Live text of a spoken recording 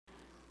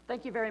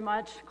Thank you very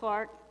much,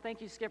 Clark.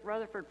 Thank you, Skip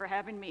Rutherford, for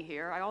having me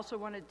here. I also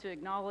wanted to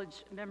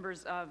acknowledge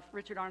members of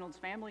Richard Arnold's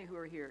family who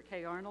are here.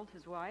 Kay Arnold,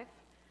 his wife,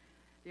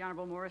 the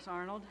Honorable Morris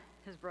Arnold,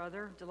 his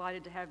brother.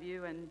 Delighted to have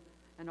you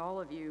and all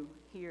of you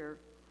here.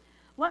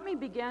 Let me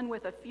begin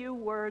with a few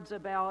words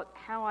about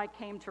how I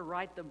came to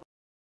write the book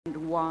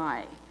and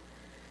why.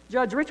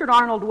 Judge Richard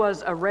Arnold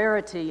was a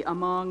rarity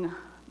among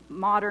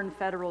modern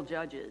federal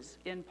judges,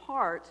 in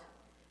part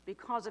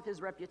because of his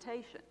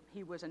reputation.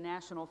 He was a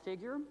national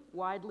figure,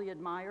 widely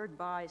admired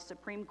by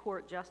Supreme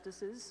Court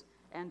justices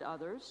and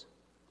others,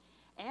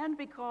 and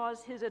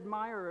because his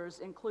admirers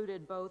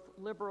included both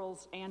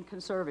liberals and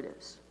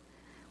conservatives.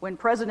 When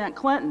President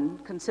Clinton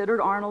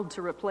considered Arnold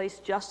to replace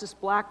Justice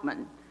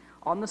Blackmun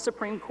on the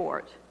Supreme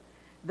Court,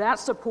 that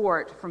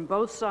support from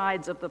both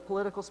sides of the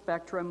political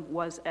spectrum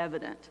was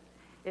evident.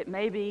 It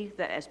may be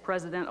that as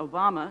President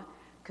Obama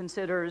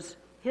considers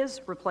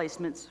his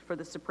replacements for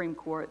the Supreme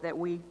Court, that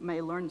we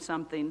may learn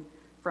something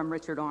from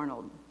Richard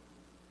Arnold.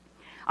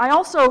 I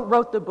also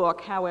wrote the book,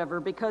 however,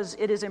 because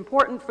it is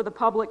important for the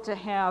public to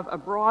have a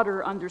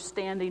broader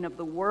understanding of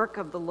the work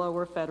of the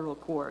lower federal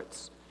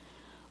courts.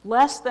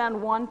 Less than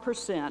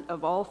 1%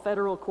 of all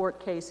federal court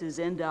cases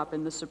end up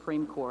in the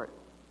Supreme Court.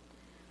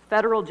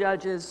 Federal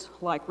judges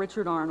like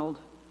Richard Arnold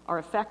are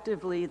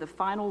effectively the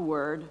final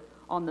word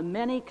on the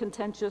many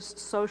contentious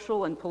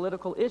social and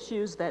political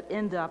issues that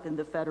end up in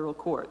the federal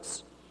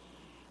courts.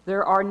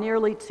 There are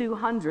nearly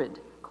 200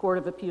 Court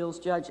of Appeals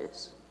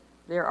judges.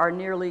 There are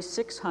nearly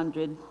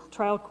 600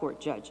 trial court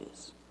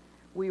judges.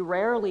 We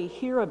rarely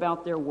hear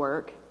about their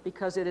work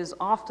because it is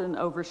often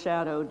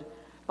overshadowed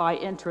by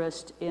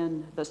interest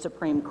in the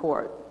Supreme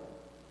Court.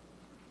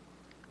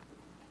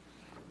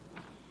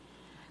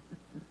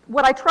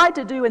 What I tried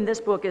to do in this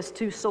book is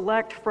to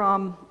select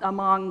from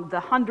among the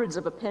hundreds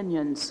of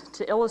opinions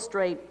to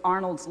illustrate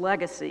Arnold's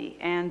legacy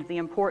and the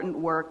important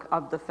work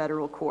of the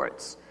federal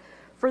courts.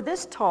 For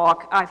this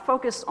talk, I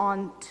focus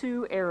on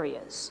two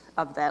areas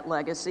of that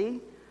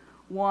legacy.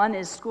 One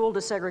is school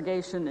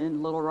desegregation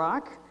in Little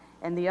Rock,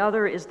 and the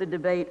other is the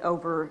debate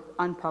over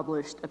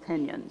unpublished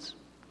opinions.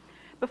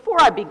 Before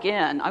I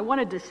begin, I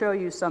wanted to show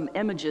you some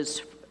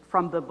images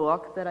from the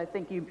book that I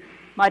think you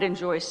might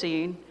enjoy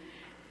seeing.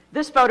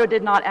 This photo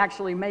did not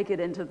actually make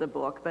it into the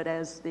book, but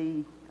as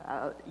the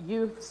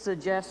youth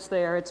suggests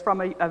there, it's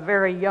from a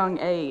very young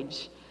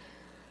age.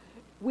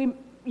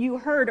 You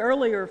heard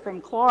earlier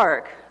from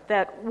Clark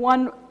that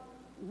one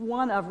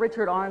of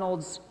Richard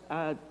Arnold's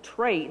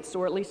traits,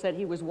 or at least that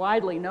he was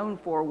widely known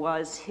for,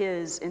 was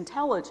his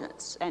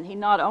intelligence. And he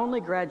not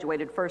only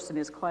graduated first in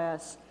his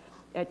class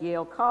at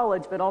Yale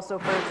College, but also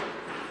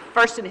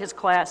first in his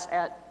class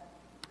at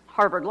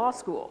Harvard Law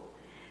School.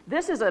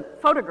 This is a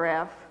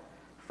photograph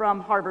from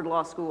Harvard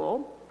Law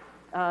School.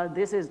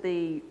 This is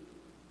the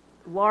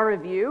Law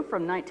Review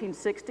from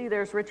 1960.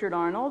 There's Richard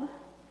Arnold.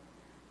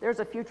 There's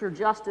a future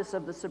justice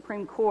of the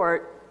Supreme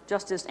Court,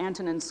 Justice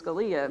Antonin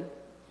Scalia.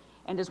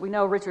 And as we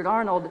know, Richard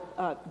Arnold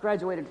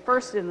graduated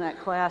first in that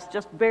class,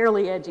 just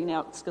barely edging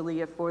out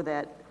Scalia for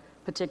that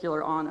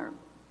particular honor.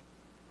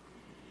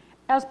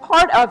 As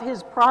part of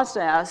his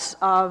process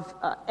of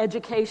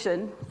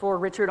education for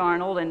Richard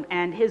Arnold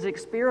and his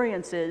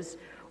experiences,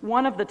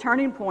 one of the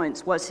turning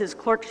points was his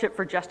clerkship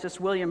for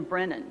Justice William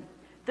Brennan.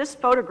 This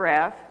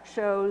photograph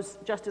shows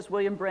Justice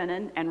William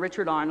Brennan and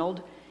Richard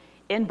Arnold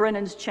in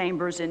Brennan's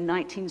chambers in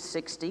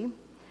 1960.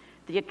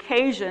 The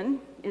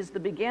occasion is the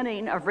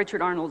beginning of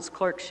Richard Arnold's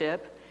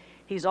clerkship.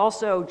 He's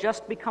also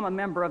just become a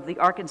member of the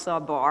Arkansas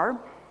Bar,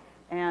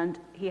 and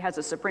he has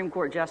a Supreme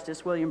Court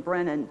Justice, William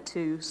Brennan,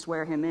 to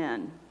swear him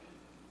in.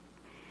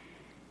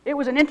 It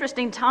was an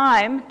interesting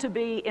time to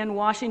be in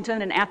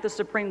Washington and at the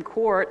Supreme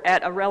Court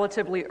at a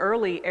relatively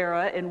early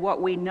era in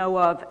what we know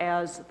of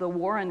as the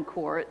Warren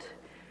Court.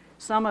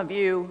 Some of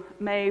you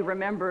may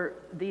remember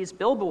these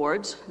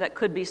billboards that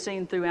could be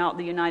seen throughout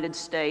the United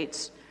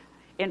States,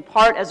 in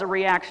part as a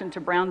reaction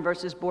to Brown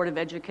versus Board of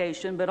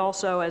Education, but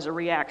also as a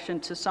reaction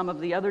to some of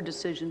the other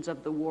decisions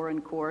of the Warren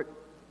Court.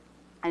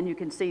 And you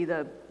can see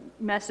the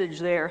message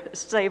there,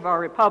 Save Our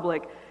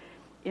Republic,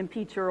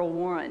 impeach Earl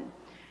Warren.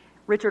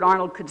 Richard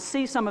Arnold could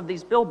see some of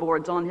these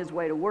billboards on his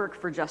way to work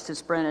for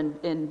Justice Brennan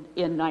in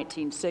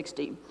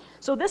 1960.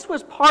 So this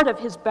was part of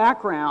his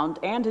background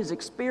and his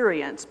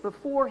experience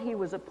before he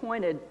was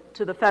appointed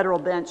to the federal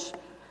bench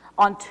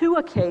on two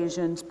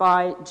occasions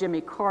by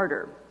Jimmy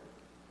Carter.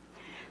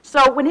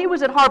 So when he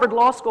was at Harvard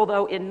Law School,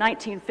 though, in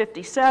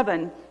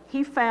 1957,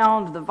 he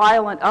found the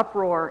violent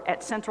uproar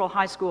at Central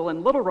High School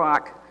in Little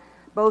Rock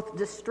both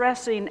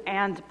distressing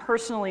and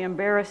personally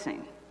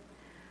embarrassing.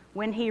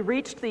 When he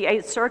reached the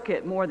Eighth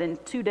Circuit more than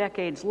 2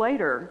 decades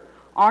later,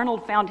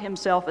 Arnold found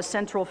himself a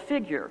central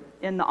figure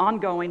in the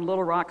ongoing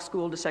Little Rock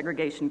school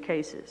desegregation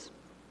cases.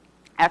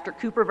 After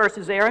Cooper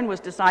versus Aaron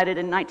was decided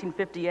in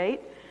 1958,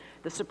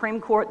 the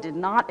Supreme Court did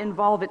not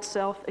involve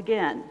itself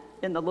again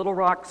in the Little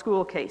Rock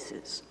school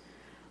cases,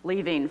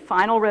 leaving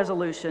final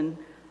resolution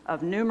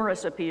of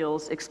numerous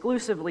appeals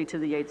exclusively to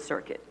the Eighth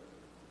Circuit.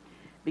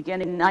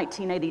 Beginning in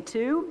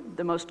 1982,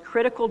 the most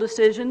critical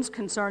decisions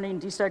concerning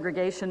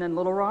desegregation in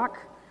Little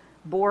Rock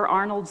bore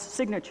Arnold's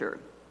signature.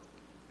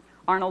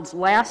 Arnold's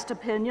last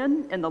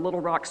opinion in the Little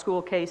Rock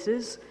school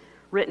cases,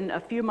 written a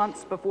few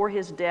months before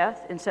his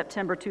death in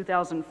September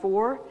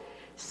 2004,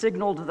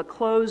 signaled the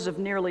close of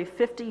nearly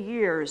 50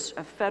 years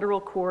of federal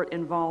court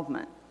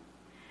involvement.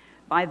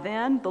 By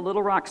then, the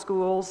Little Rock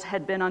schools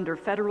had been under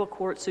federal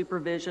court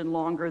supervision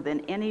longer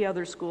than any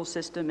other school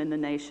system in the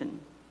nation.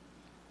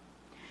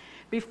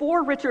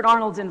 Before Richard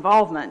Arnold's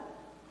involvement,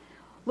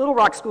 Little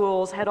Rock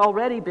schools had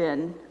already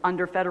been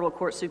under federal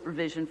court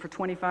supervision for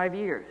 25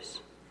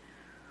 years.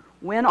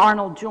 When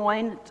Arnold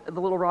joined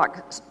the Little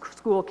Rock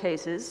school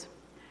cases,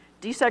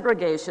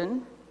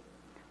 desegregation,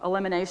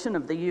 elimination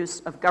of the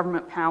use of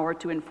government power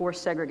to enforce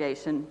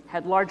segregation,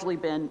 had largely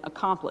been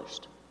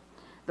accomplished.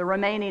 The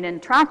remaining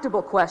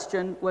intractable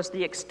question was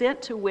the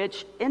extent to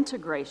which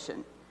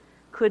integration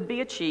could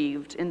be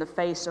achieved in the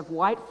face of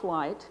white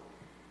flight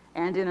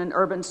and in an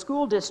urban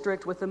school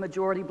district with a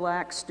majority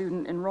black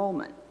student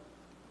enrollment.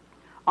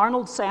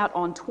 Arnold sat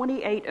on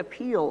 28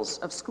 appeals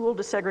of school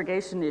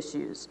desegregation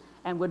issues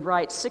and would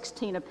write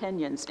 16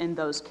 opinions in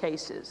those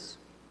cases.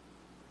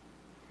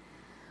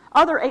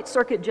 Other Eighth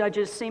Circuit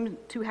judges seem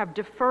to have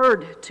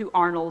deferred to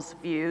Arnold's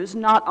views,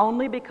 not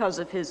only because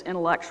of his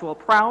intellectual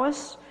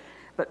prowess,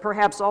 but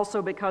perhaps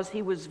also because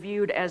he was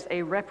viewed as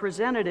a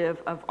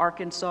representative of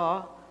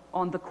Arkansas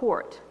on the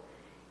court.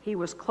 He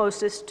was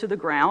closest to the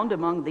ground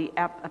among the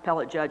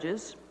appellate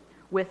judges,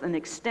 with an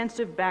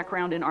extensive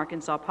background in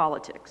Arkansas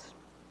politics.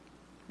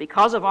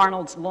 Because of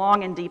Arnold's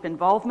long and deep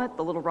involvement,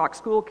 the Little Rock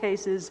school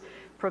cases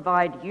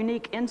provide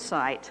unique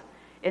insight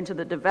into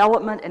the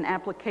development and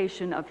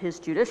application of his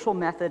judicial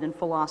method and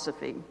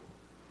philosophy.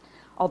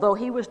 Although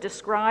he was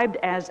described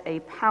as a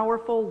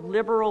powerful,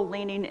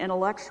 liberal-leaning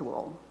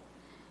intellectual,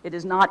 it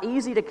is not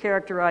easy to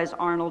characterize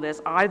Arnold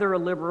as either a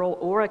liberal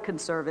or a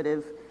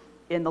conservative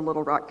in the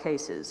Little Rock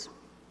cases.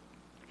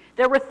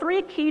 There were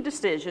three key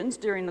decisions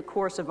during the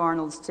course of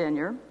Arnold's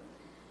tenure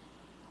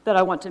that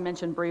I want to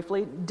mention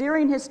briefly.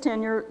 During his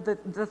tenure,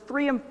 the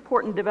three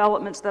important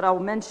developments that I'll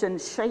mention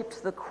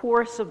shaped the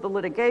course of the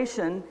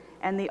litigation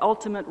and the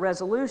ultimate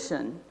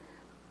resolution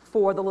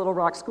for the Little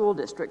Rock School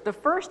District. The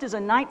first is a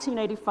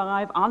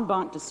 1985 en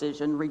banc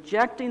decision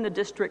rejecting the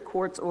district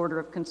court's order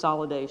of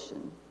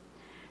consolidation.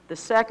 The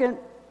second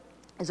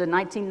is a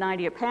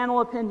 1990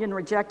 panel opinion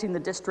rejecting the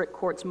district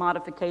court's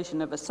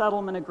modification of a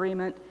settlement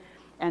agreement.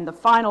 And the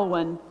final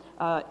one,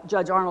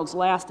 Judge Arnold's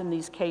last in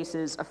these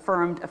cases,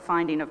 affirmed a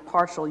finding of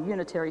partial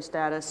unitary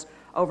status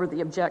over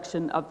the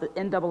objection of the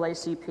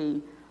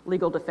NAACP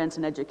Legal Defense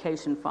and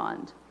Education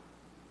Fund.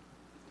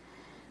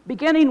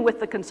 Beginning with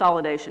the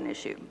consolidation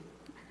issue.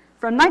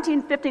 From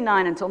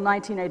 1959 until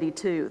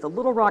 1982, the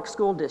Little Rock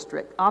School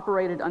District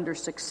operated under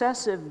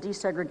successive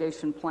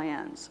desegregation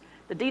plans,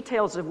 the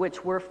details of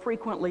which were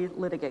frequently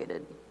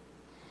litigated.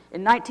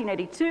 In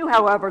 1982,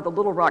 however, the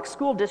Little Rock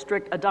School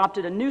District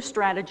adopted a new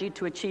strategy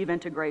to achieve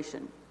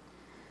integration.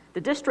 The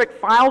district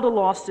filed a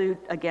lawsuit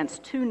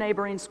against two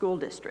neighboring school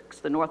districts,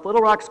 the North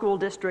Little Rock School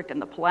District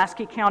and the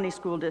Pulaski County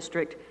School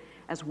District,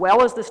 as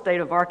well as the state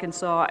of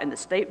Arkansas and the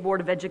State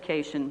Board of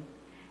Education,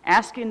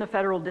 asking the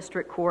federal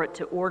district court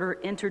to order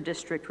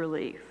inter-district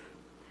relief.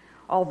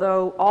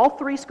 Although all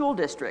three school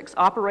districts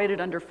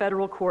operated under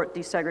federal court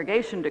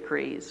desegregation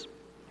decrees,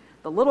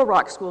 the Little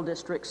Rock School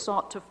District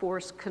sought to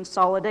force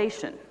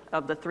consolidation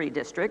of the three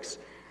districts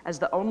as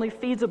the only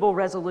feasible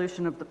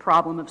resolution of the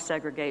problem of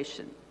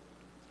segregation.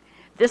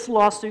 This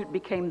lawsuit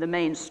became the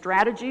main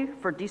strategy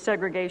for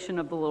desegregation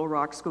of the Little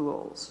Rock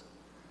schools.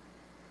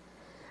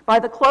 By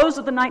the close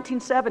of the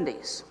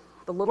 1970s,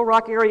 the Little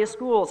Rock area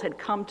schools had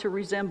come to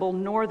resemble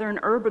northern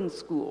urban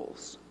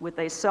schools with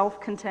a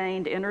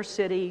self-contained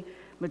inner-city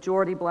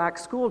majority black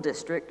school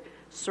district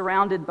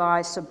surrounded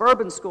by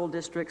suburban school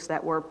districts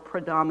that were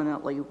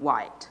predominantly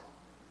white.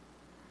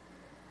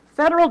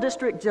 Federal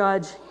District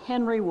Judge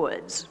Henry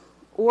Woods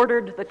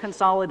ordered the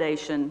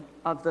consolidation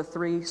of the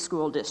three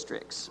school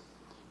districts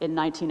in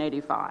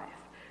 1985,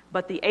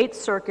 but the Eighth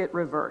Circuit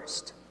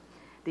reversed.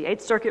 The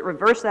Eighth Circuit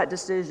reversed that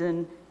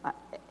decision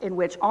in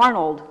which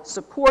Arnold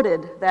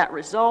supported that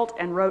result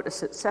and wrote a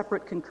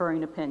separate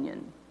concurring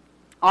opinion.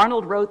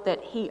 Arnold wrote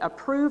that he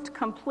approved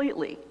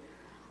completely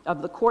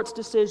of the court's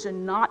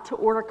decision not to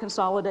order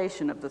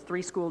consolidation of the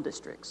three school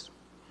districts.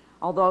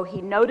 Although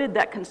he noted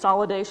that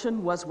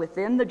consolidation was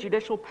within the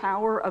judicial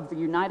power of the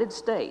United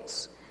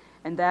States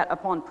and that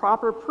upon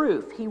proper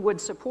proof he would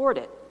support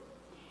it,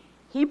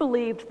 he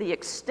believed the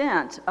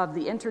extent of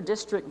the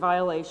inter-district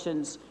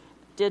violations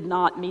did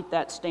not meet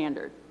that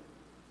standard.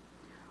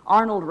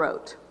 Arnold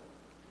wrote,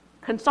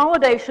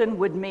 "Consolidation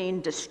would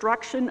mean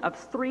destruction of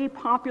three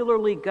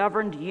popularly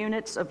governed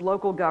units of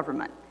local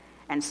government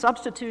and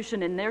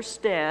substitution in their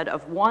stead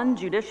of one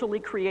judicially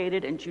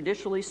created and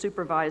judicially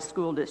supervised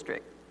school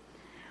district.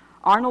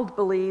 Arnold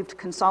believed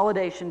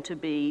consolidation to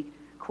be,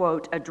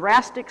 quote, a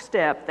drastic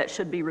step that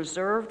should be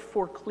reserved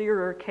for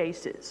clearer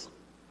cases.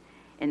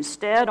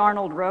 Instead,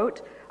 Arnold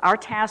wrote, our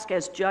task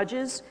as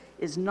judges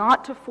is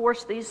not to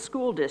force these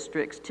school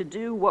districts to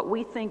do what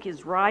we think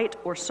is right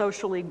or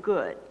socially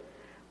good,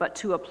 but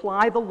to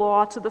apply the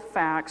law to the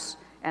facts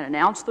and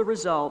announce the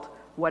result,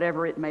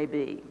 whatever it may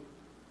be.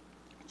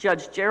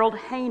 Judge Gerald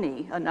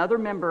Haney, another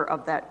member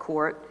of that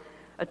court,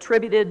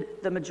 attributed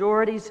the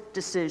majority's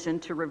decision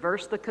to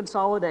reverse the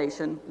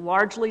consolidation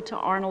largely to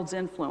Arnold's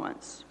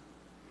influence.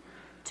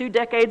 2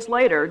 decades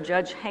later,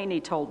 Judge Haney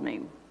told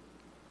me,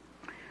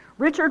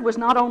 "Richard was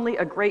not only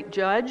a great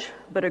judge,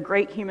 but a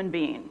great human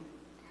being.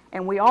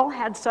 And we all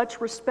had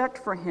such respect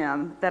for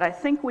him that I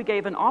think we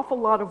gave an awful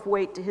lot of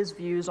weight to his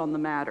views on the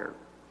matter.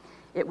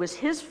 It was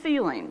his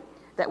feeling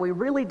that we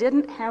really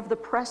didn't have the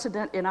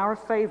precedent in our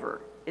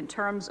favor in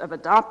terms of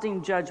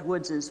adopting Judge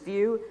Woods'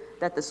 view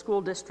that the school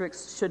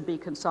districts should be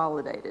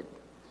consolidated,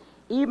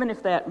 even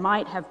if that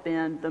might have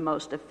been the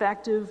most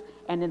effective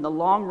and in the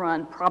long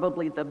run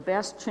probably the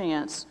best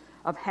chance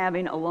of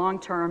having a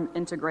long-term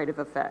integrative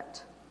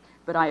effect.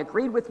 But I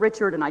agreed with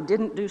Richard, and I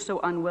didn't do so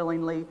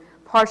unwillingly,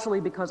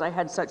 partially because I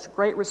had such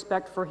great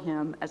respect for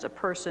him as a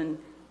person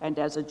and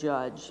as a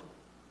judge."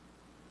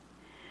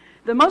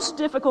 The most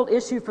difficult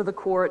issue for the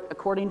court,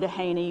 according to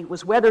Haney,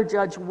 was whether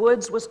Judge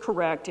Woods was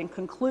correct in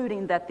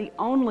concluding that the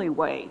only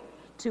way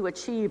to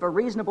achieve a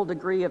reasonable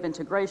degree of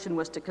integration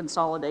was to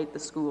consolidate the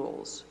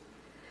schools.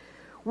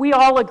 We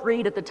all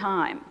agreed at the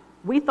time.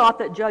 We thought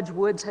that Judge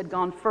Woods had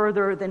gone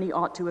further than he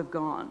ought to have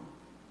gone.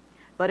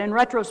 But in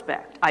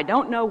retrospect, I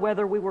don't know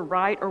whether we were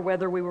right or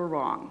whether we were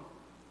wrong.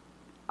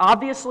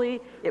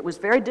 Obviously, it was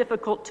very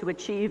difficult to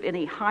achieve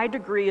any high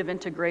degree of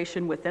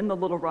integration within the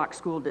Little Rock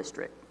School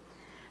District.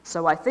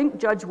 So I think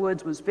Judge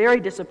Woods was very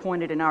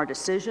disappointed in our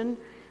decision.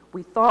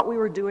 We thought we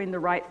were doing the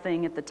right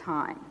thing at the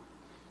time.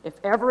 If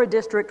ever a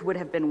district would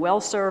have been well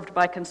served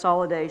by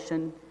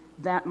consolidation,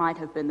 that might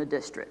have been the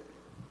district.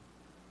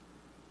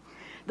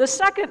 The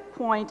second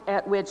point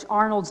at which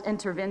Arnold's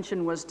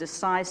intervention was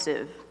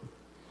decisive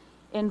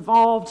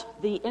involved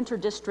the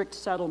interdistrict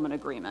settlement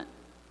agreement.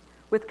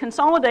 With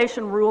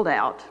consolidation ruled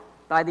out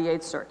by the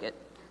Eighth Circuit,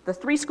 the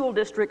 3 school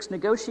districts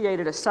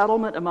negotiated a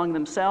settlement among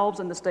themselves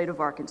and the state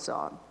of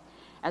Arkansas.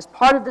 As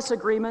part of this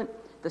agreement,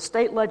 the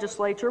state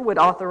legislature would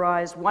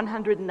authorize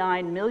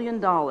 $109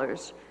 million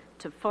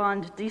to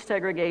fund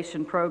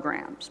desegregation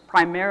programs,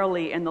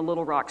 primarily in the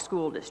Little Rock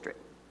School District.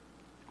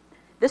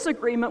 This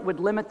agreement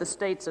would limit the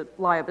state's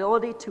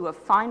liability to a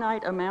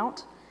finite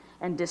amount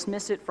and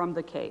dismiss it from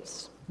the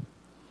case.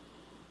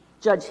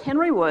 Judge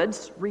Henry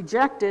Woods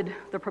rejected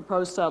the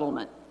proposed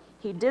settlement.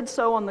 He did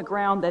so on the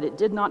ground that it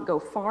did not go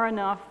far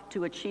enough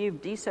to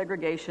achieve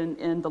desegregation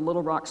in the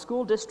Little Rock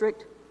School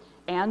District,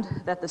 and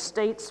that the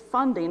state's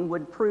funding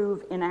would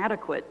prove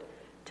inadequate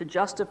to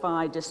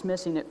justify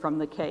dismissing it from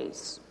the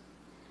case.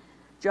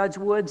 Judge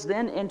Woods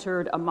then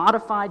entered a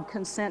modified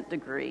consent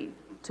decree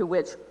to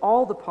which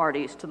all the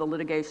parties to the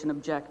litigation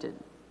objected.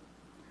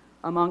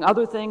 Among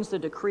other things, the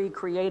decree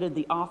created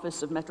the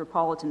Office of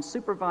Metropolitan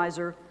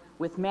Supervisor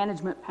with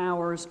management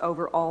powers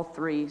over all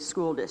 3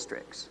 school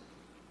districts.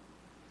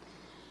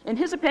 In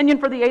his opinion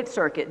for the Eighth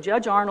Circuit,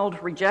 Judge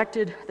Arnold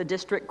rejected the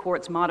district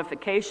court's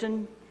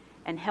modification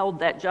and held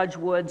that Judge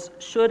Woods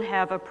should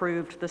have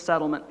approved the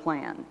settlement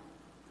plan.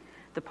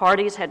 The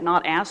parties had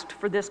not asked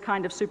for this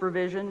kind of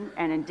supervision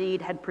and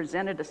indeed had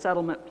presented a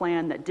settlement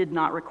plan that did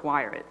not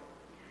require it.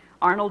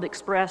 Arnold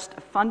expressed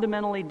a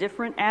fundamentally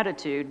different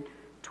attitude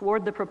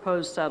toward the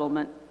proposed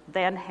settlement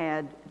than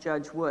had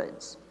Judge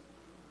Woods.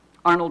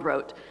 Arnold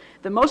wrote,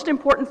 "The most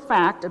important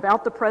fact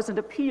about the present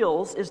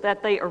appeals is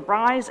that they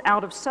arise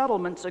out of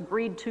settlements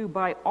agreed to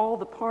by all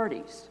the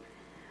parties.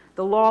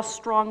 The law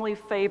strongly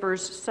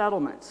favors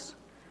settlements.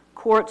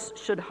 Courts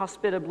should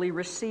hospitably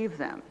receive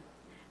them.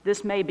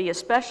 This may be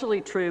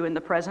especially true in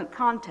the present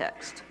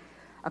context.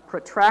 A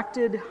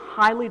protracted,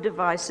 highly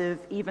divisive,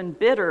 even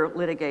bitter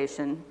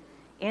litigation,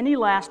 any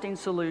lasting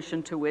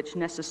solution to which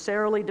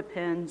necessarily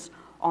depends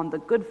on the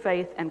good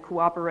faith and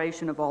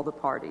cooperation of all the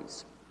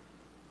parties."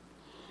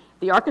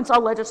 The Arkansas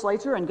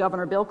legislature and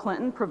Governor Bill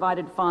Clinton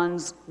provided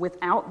funds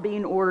without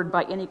being ordered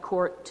by any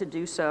court to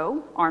do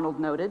so, Arnold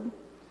noted.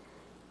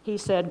 He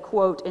said,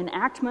 quote,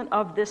 "Enactment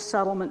of this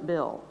settlement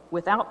bill,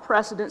 without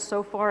precedent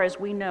so far as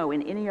we know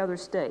in any other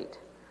state,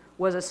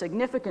 was a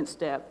significant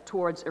step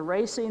towards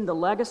erasing the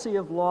legacy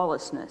of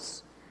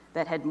lawlessness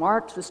that had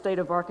marked the state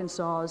of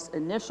Arkansas's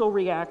initial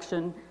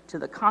reaction to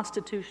the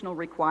constitutional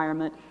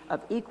requirement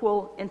of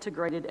equal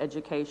integrated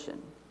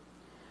education.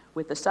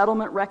 With the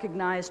settlement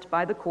recognized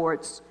by the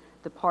courts,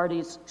 the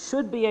parties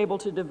should be able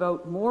to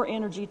devote more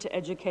energy to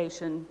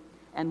education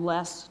and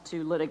less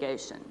to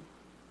litigation."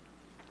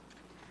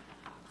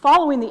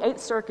 Following the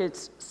Eighth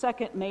Circuit's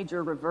second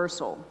major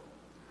reversal,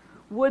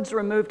 Woods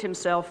removed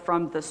himself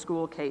from the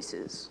school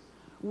cases.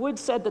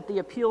 Woods said that the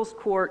appeals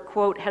court,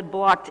 quote, "had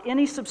blocked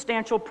any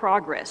substantial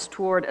progress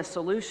toward a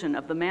solution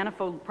of the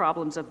manifold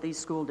problems of these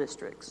school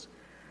districts."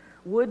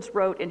 Woods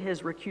wrote in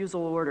his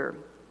recusal order,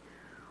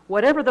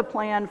 "Whatever the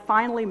plan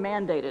finally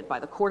mandated by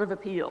the Court of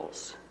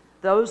Appeals,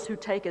 those who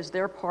take as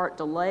their part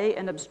delay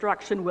and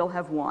obstruction will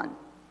have won.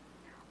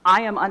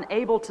 I am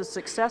unable to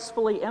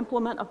successfully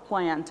implement a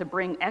plan to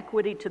bring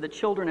equity to the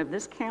children of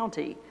this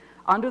county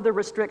under the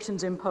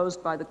restrictions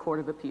imposed by the Court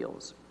of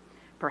Appeals.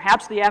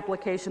 Perhaps the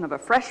application of a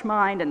fresh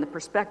mind and the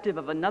perspective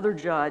of another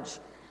judge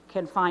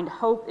can find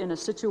hope in a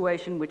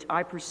situation which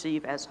I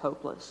perceive as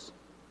hopeless.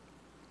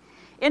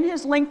 In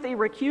his lengthy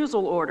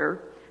recusal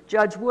order,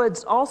 Judge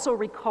Woods also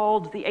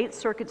recalled the Eighth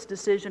Circuit's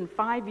decision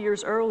 5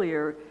 years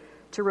earlier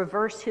to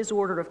reverse his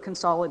order of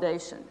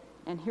consolidation.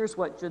 And here's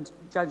what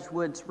Judge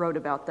Woods wrote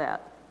about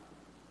that.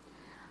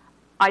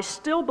 I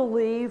still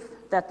believe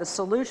that the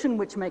solution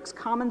which makes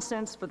common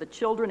sense for the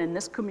children in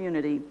this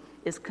community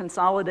is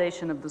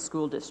consolidation of the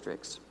school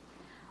districts.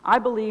 I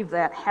believe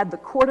that had the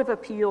Court of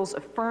Appeals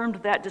affirmed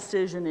that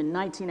decision in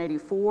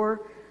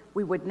 1984,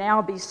 we would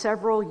now be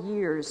several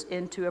years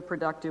into a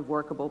productive,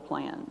 workable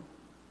plan.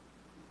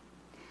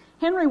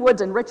 Henry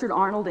Woods and Richard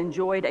Arnold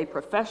enjoyed a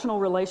professional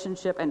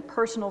relationship and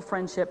personal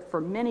friendship for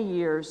many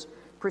years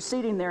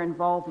preceding their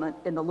involvement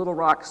in the Little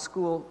Rock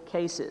school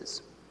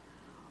cases.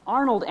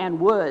 Arnold and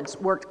Woods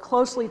worked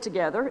closely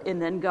together in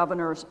then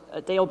Governor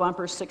Dale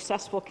Bumper's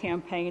successful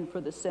campaign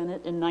for the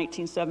Senate in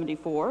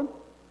 1974.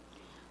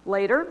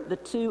 Later, the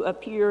two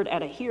appeared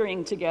at a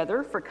hearing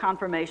together for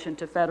confirmation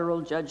to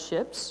federal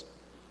judgeships.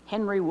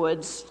 Henry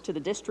Woods to the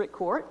district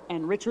court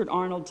and Richard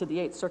Arnold to the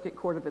Eighth Circuit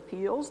Court of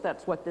Appeals.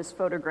 That's what this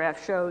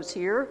photograph shows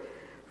here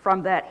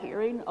from that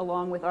hearing,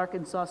 along with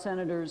Arkansas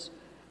Senators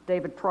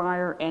David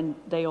Pryor and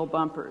Dale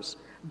Bumpers.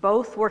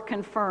 Both were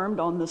confirmed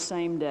on the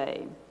same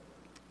day.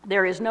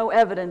 There is no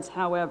evidence,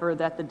 however,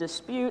 that the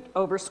dispute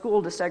over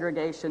school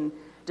desegregation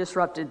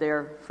disrupted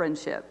their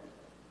friendship.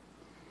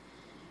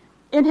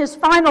 In his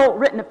final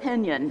written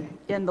opinion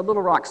in the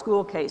Little Rock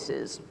school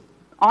cases,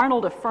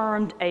 Arnold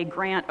affirmed a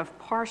grant of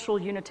partial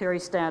unitary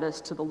status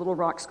to the Little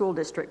Rock School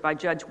District by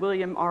Judge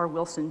William R.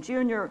 Wilson,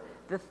 Jr.,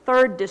 the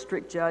third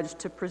district judge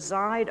to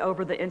preside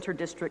over the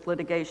interdistrict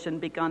litigation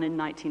begun in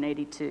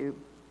 1982.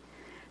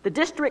 The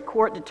district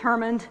court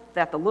determined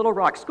that the Little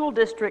Rock School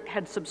District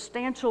had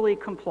substantially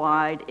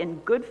complied in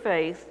good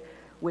faith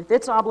with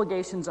its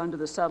obligations under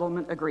the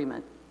settlement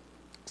agreement.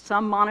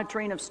 Some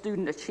monitoring of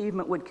student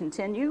achievement would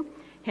continue,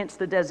 hence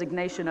the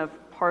designation of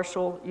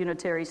partial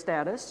unitary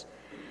status,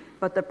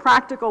 but the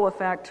practical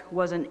effect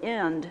was an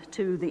end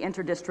to the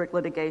interdistrict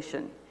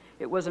litigation.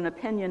 It was an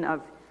opinion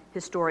of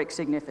historic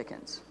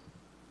significance.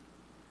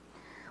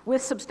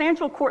 With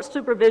substantial court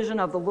supervision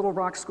of the Little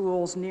Rock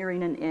schools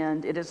nearing an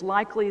end, it is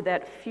likely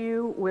that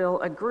few will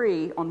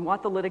agree on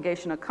what the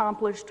litigation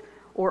accomplished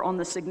or on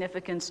the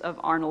significance of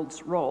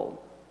Arnold's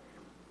role.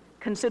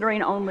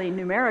 Considering only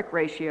numeric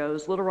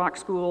ratios, Little Rock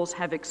schools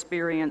have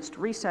experienced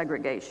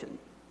resegregation.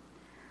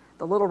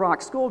 The Little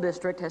Rock School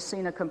District has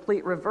seen a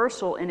complete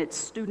reversal in its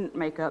student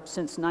makeup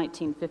since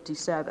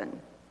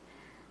 1957.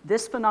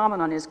 This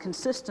phenomenon is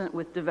consistent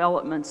with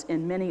developments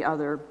in many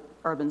other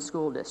urban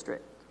school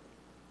districts.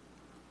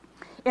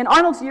 In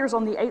Arnold's years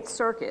on the Eighth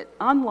Circuit,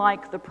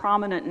 unlike the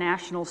prominent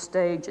national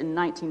stage in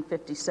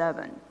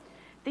 1957,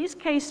 these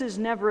cases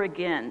never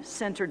again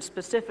centered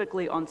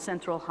specifically on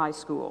Central High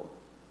School.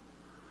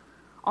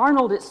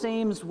 Arnold, it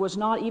seems, was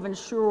not even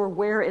sure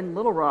where in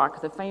Little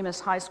Rock the famous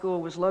high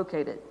school was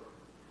located.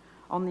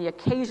 On the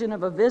occasion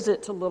of a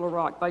visit to Little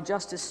Rock by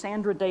Justice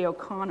Sandra Day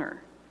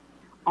O'Connor,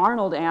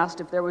 Arnold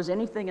asked if there was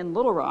anything in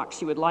Little Rock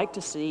she would like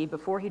to see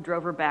before he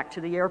drove her back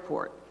to the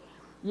airport.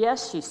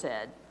 Yes, she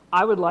said,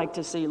 I would like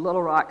to see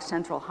Little Rock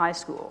Central High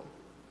School.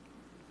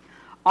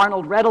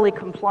 Arnold readily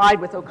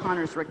complied with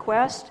O'Connor's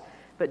request,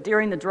 but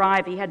during the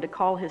drive he had to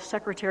call his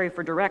secretary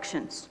for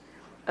directions,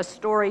 a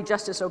story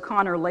Justice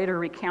O'Connor later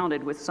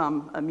recounted with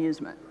some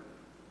amusement.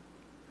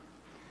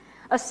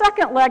 A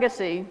second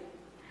legacy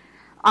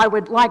I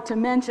would like to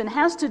mention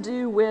has to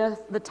do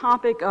with the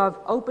topic of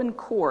open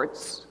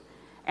courts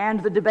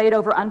and the debate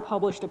over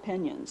unpublished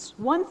opinions.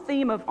 One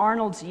theme of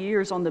Arnold's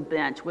years on the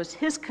bench was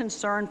his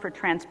concern for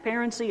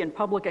transparency and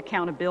public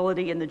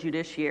accountability in the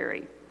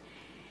judiciary.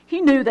 He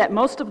knew that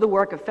most of the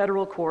work of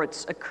federal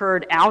courts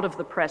occurred out of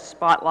the press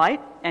spotlight,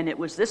 and it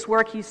was this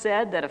work, he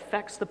said, that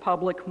affects the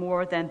public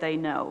more than they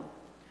know.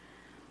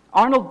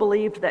 Arnold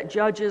believed that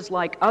judges,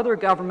 like other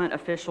government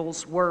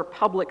officials, were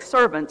public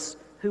servants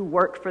who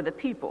worked for the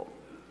people.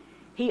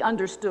 He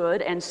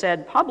understood and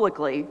said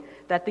publicly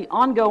that the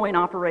ongoing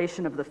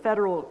operation of the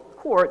federal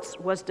courts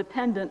was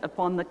dependent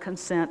upon the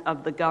consent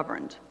of the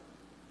governed.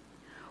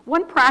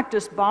 One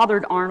practice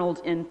bothered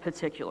Arnold in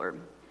particular.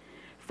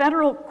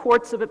 Federal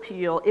courts of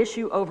appeal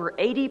issue over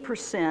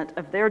 80%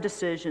 of their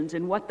decisions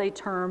in what they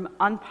term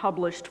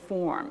unpublished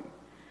form.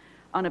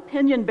 An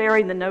opinion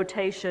bearing the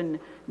notation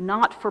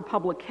 "not for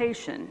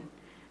publication"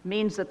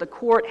 means that the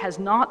court has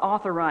not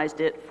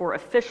authorized it for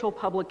official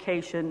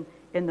publication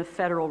in the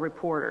Federal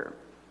Reporter.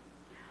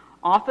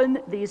 Often,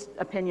 these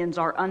opinions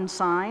are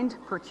unsigned,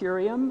 per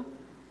curiam,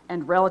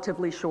 and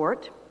relatively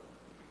short.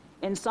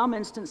 In some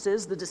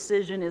instances, the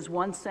decision is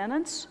one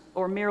sentence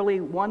or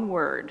merely one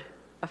word,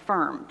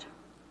 affirmed.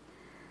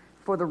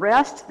 For the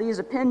rest, these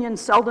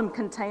opinions seldom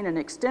contain an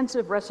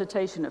extensive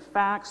recitation of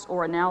facts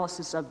or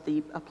analysis of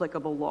the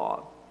applicable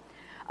law.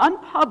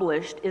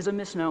 Unpublished is a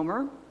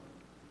misnomer.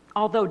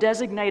 Although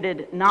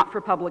designated not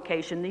for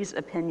publication, these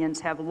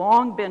opinions have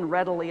long been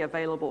readily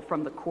available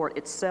from the court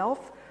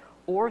itself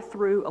or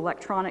through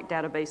electronic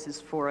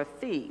databases for a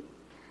fee.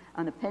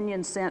 An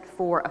opinion sent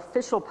for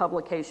official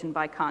publication,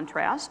 by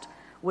contrast,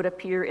 would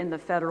appear in the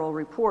Federal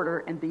Reporter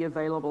and be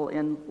available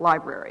in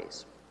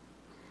libraries.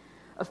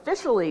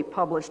 Officially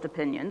published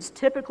opinions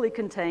typically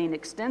contain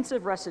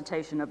extensive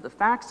recitation of the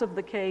facts of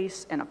the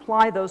case and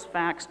apply those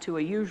facts to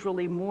a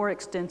usually more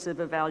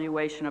extensive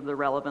evaluation of the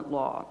relevant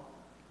law.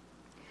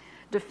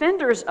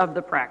 Defenders of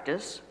the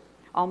practice,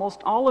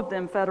 almost all of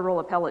them federal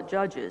appellate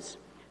judges,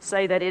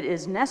 say that it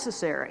is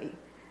necessary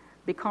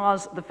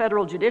because the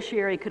federal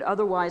judiciary could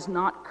otherwise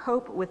not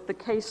cope with the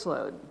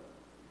caseload.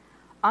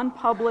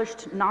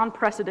 Unpublished,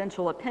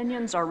 non-precedential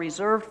opinions are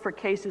reserved for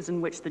cases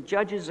in which the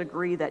judges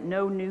agree that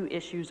no new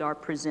issues are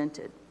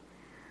presented.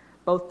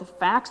 Both the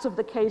facts of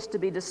the case to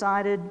be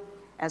decided,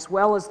 as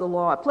well as the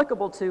law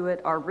applicable to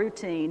it, are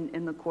routine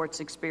in the court's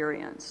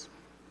experience.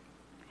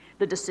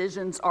 The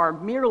decisions are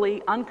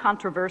merely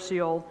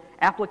uncontroversial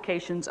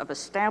applications of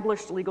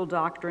established legal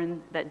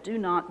doctrine that do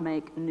not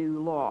make new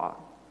law.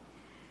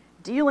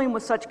 Dealing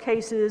with such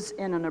cases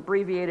in an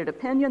abbreviated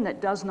opinion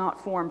that does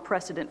not form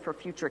precedent for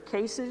future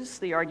cases,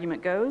 the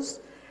argument goes,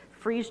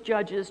 frees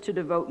judges to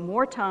devote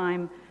more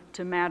time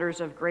to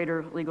matters of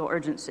greater legal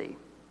urgency.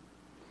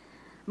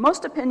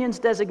 Most opinions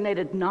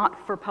designated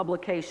not for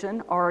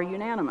publication are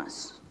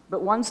unanimous,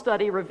 but one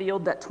study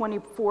revealed that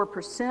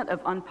 24%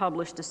 of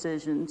unpublished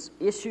decisions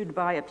issued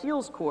by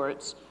appeals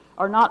courts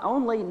are not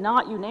only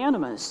not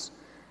unanimous,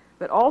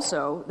 but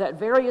also that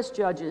various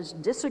judges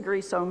disagree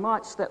so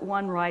much that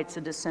one writes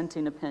a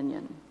dissenting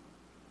opinion.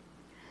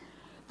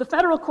 The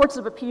federal courts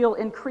of appeal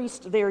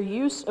increased their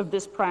use of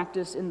this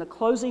practice in the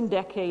closing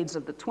decades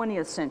of the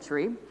 20th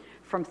century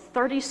from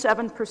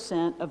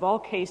 37% of all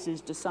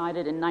cases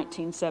decided in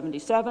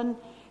 1977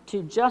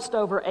 to just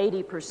over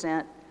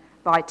 80%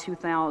 by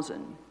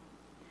 2000.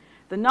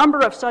 The number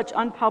of such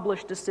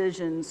unpublished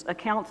decisions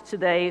accounts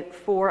today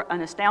for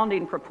an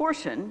astounding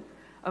proportion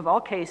of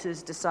all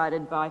cases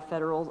decided by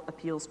federal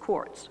appeals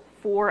courts,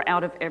 4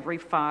 out of every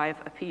 5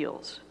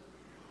 appeals.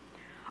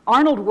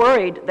 Arnold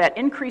worried that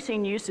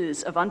increasing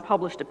uses of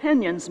unpublished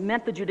opinions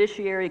meant the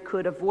judiciary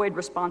could avoid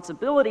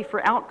responsibility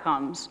for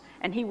outcomes,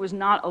 and he was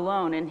not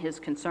alone in his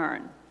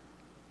concern.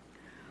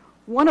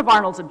 One of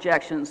Arnold's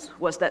objections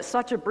was that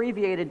such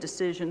abbreviated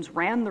decisions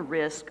ran the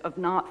risk of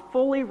not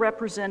fully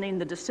representing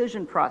the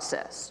decision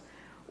process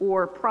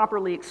or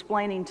properly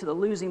explaining to the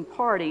losing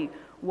party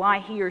why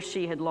he or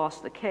she had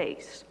lost the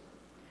case.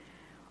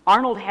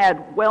 Arnold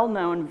had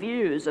well-known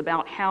views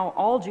about how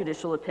all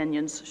judicial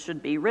opinions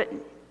should be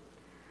written.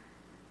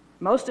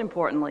 Most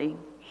importantly,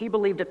 he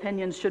believed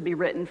opinions should be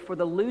written for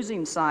the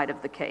losing side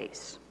of the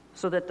case,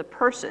 so that the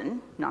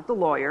person, not the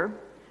lawyer,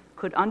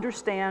 could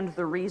understand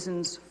the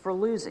reasons for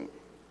losing.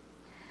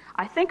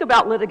 "I think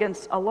about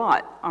litigants a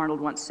lot,"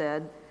 Arnold once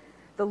said.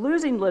 "The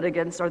losing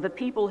litigants are the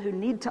people who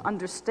need to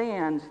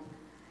understand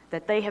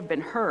that they have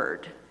been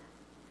heard,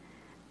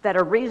 that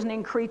a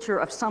reasoning creature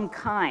of some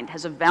kind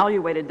has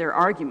evaluated their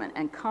argument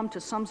and come to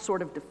some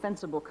sort of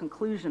defensible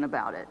conclusion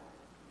about it.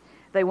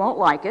 They won't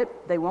like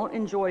it, they won't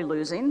enjoy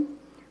losing,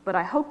 but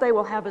I hope they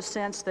will have a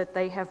sense that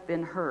they have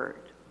been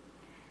heard.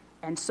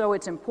 And so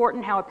it's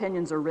important how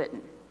opinions are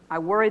written. I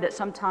worry that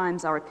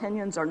sometimes our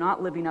opinions are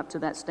not living up to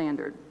that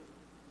standard."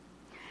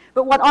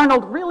 But what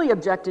Arnold really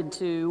objected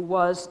to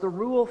was the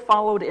rule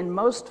followed in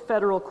most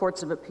federal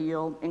courts of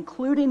appeal,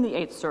 including the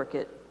Eighth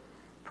Circuit,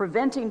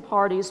 preventing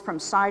parties from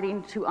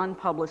citing to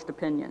unpublished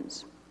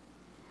opinions.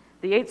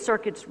 The Eighth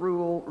Circuit's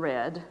rule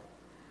read,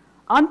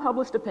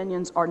 "Unpublished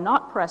opinions are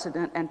not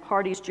precedent and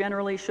parties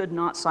generally should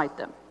not cite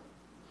them."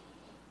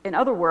 In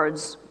other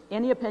words,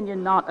 any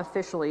opinion not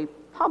officially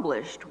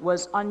published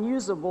was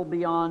unusable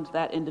beyond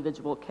that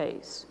individual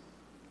case.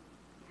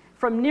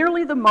 From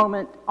nearly the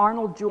moment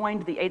Arnold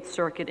joined the Eighth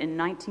Circuit in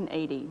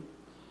 1980,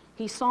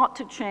 he sought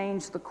to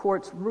change the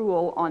court's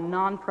rule on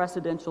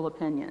non-precedential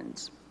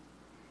opinions.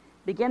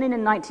 Beginning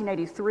in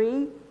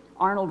 1983,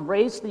 Arnold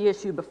raised the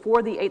issue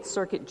before the Eighth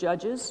Circuit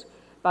judges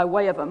by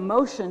way of a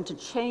motion to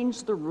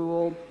change the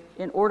rule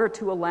in order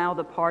to allow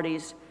the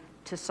parties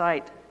to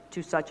cite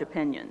to such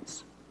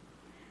opinions.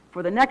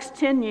 For the next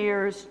 10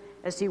 years,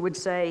 as he would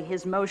say,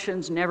 his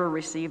motions never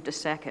received a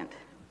second.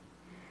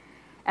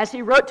 As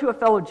he wrote to a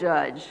fellow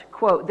judge,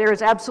 quote, "There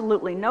is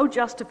absolutely no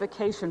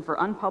justification for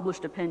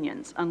unpublished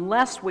opinions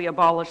unless we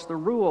abolish the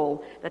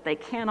rule that they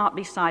cannot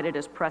be cited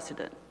as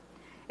precedent.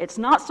 It's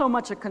not so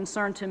much a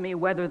concern to me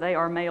whether they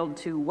are mailed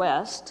to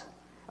West,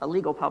 a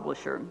legal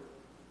publisher,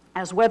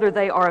 as whether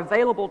they are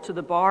available to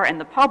the bar and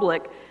the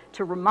public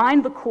to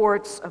remind the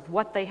courts of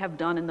what they have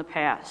done in the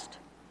past.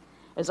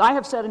 As I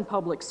have said in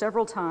public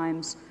several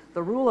times,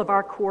 the rule of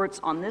our courts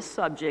on this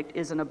subject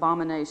is an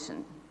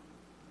abomination."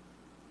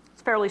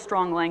 It's fairly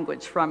strong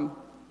language from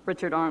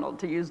Richard Arnold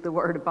to use the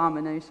word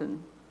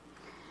abomination.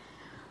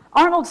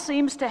 Arnold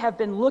seems to have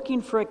been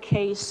looking for a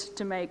case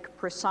to make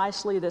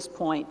precisely this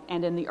point,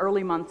 and in the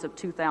early months of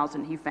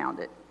 2000, he found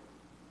it.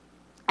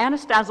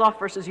 Anastasoff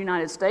versus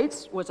United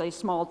States was a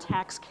small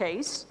tax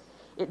case.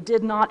 It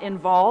did not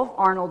involve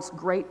Arnold's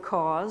great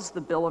cause,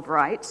 the Bill of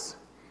Rights.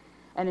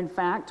 and in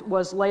fact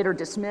was later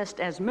dismissed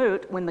as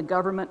moot when the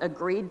government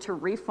agreed to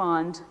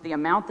refund the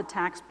amount the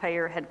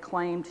taxpayer had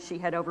claimed she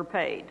had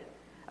overpaid,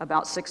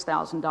 about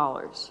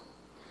 $6,000.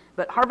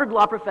 But Harvard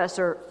law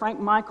professor Frank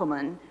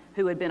Michelman,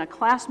 who had been a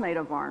classmate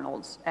of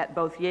Arnold's at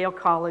both Yale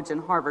College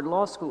and Harvard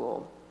Law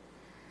School,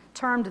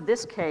 termed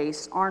this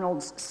case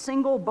Arnold's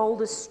single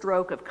boldest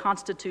stroke of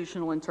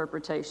constitutional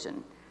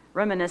interpretation,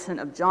 reminiscent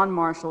of John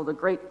Marshall, the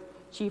great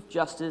Chief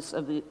Justice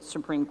of the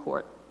Supreme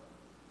Court.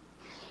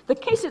 The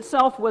case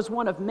itself was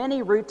one of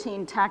many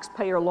routine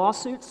taxpayer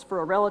lawsuits for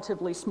a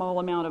relatively small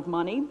amount of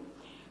money.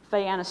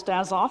 Faye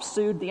Anastasoff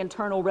sued the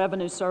Internal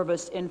Revenue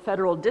Service in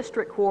federal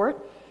district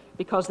court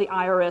because the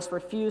IRS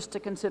refused to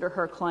consider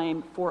her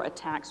claim for a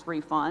tax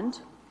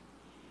refund.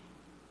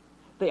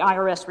 The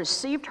IRS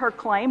received her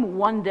claim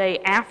one day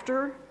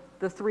after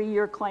the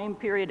 3-year claim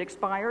period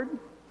expired,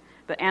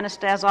 but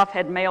Anastasoff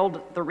had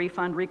mailed the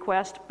refund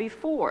request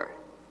before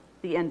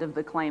the end of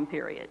the claim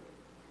period.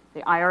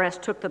 The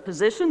IRS took the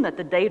position that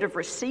the date of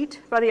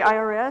receipt by the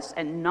IRS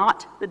and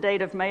not the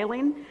date of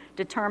mailing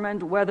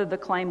determined whether the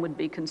claim would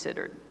be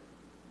considered.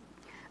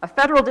 A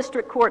federal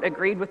district court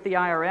agreed with the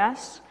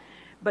IRS,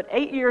 but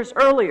 8 years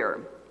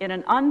earlier, in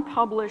an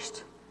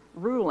unpublished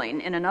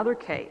ruling in another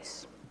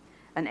case,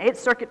 an Eighth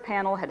Circuit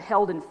panel had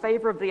held in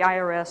favor of the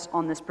IRS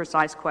on this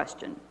precise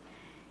question.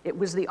 It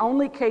was the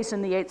only case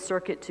in the Eighth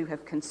Circuit to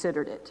have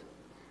considered it.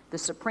 The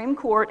Supreme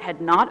Court had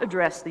not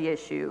addressed the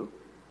issue,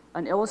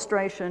 an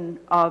illustration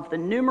of the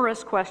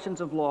numerous questions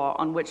of law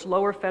on which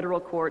lower federal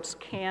courts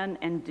can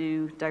and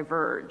do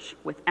diverge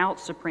without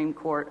Supreme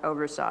Court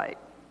oversight.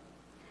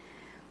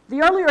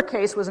 The earlier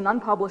case was an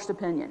unpublished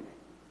opinion.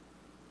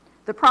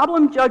 The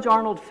problem Judge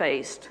Arnold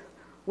faced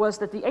was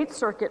that the Eighth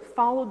Circuit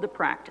followed the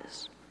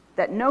practice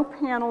that no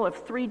panel of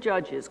 3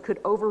 judges could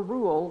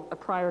overrule a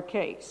prior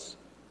case.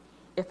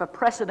 If a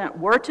precedent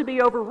were to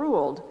be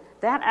overruled,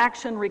 that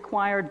action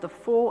required the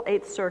full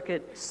Eighth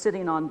Circuit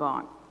sitting en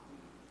banc.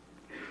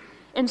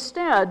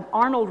 Instead,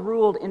 Arnold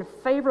ruled in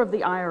favor of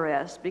the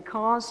IRS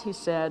because, he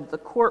said, the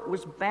court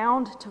was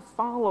bound to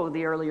follow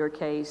the earlier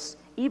case,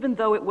 even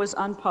though it was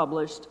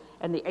unpublished,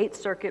 and the Eighth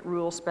Circuit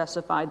rule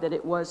specified that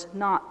it was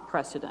not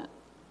precedent.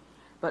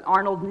 But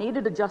Arnold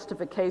needed a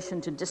justification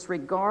to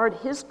disregard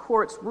his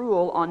court's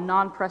rule on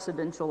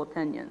non-precedential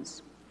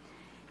opinions.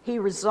 He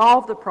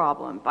resolved the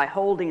problem by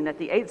holding that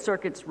the Eighth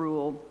Circuit's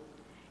rule,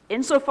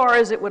 insofar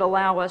as it would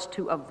allow us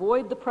to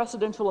avoid the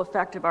precedential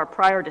effect of our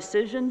prior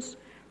decisions,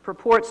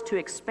 purports to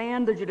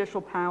expand the judicial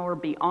power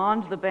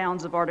beyond the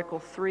bounds of Article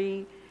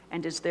 3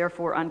 and is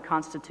therefore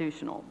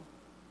unconstitutional.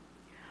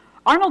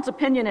 Arnold's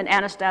opinion in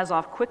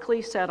Anastasoff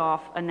quickly set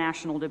off a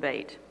national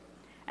debate.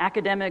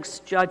 Academics,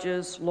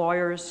 judges,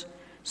 lawyers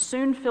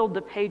soon filled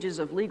the pages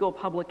of legal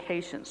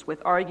publications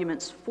with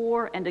arguments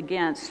for and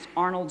against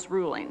Arnold's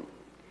ruling,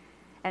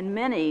 and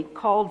many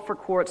called for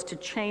courts to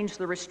change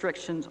the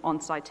restrictions on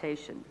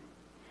citation.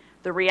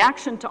 The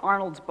reaction to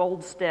Arnold's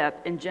bold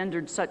step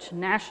engendered such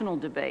national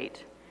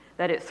debate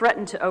that it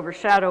threatened to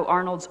overshadow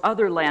Arnold's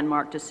other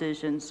landmark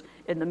decisions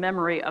in the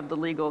memory of the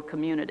legal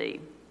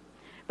community.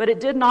 But it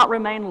did not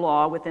remain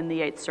law within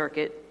the Eighth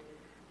Circuit.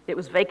 It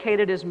was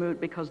vacated as moot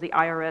because the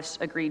IRS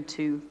agreed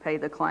to pay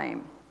the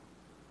claim.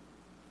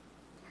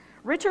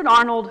 Richard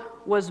Arnold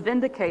was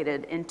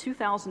vindicated in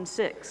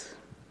 2006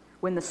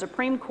 when the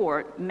Supreme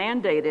Court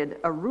mandated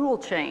a rule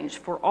change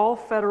for all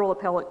federal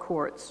appellate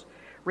courts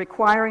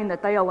requiring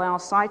that they allow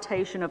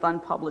citation of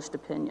unpublished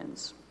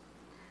opinions.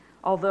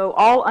 Although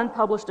all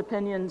unpublished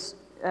opinions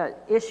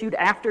issued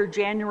after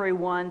January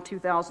 1,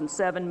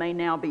 2007 may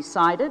now be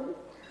cited,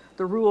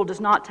 the rule does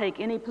not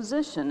take any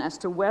position as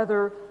to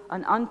whether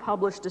an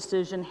unpublished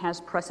decision has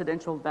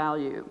precedential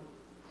value.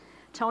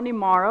 Tony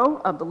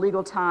Morrow of the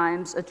Legal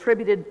Times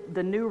attributed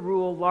the new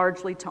rule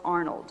largely to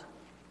Arnold.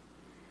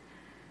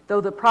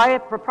 Though the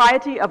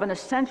propriety of an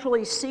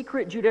essentially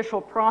secret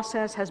judicial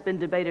process has been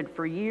debated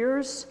for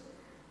years,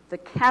 the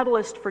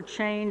catalyst for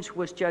change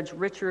was Judge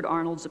Richard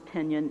Arnold's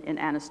opinion in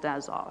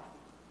Anastasoff.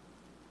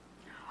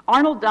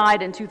 Arnold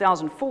died in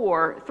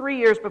 2004, 3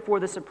 years before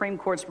the Supreme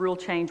Court's rule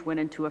change went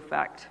into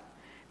effect.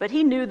 But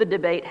he knew the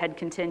debate had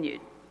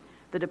continued.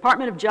 The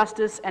Department of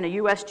Justice and a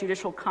U.S.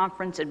 Judicial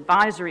Conference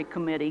Advisory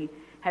Committee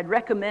had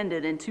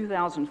recommended in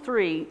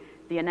 2003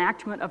 the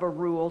enactment of a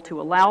rule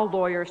to allow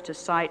lawyers to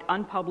cite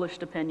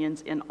unpublished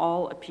opinions in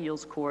all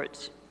appeals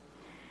courts.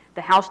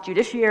 The House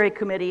Judiciary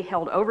Committee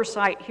held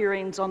oversight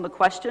hearings on the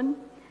question,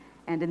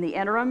 and in the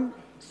interim,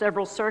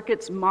 several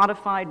circuits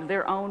modified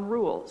their own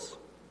rules.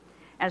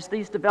 As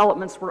these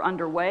developments were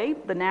underway,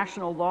 the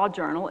National Law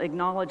Journal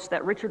acknowledged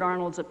that Richard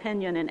Arnold's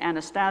opinion in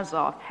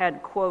Anastasoff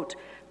had, quote,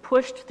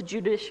 pushed the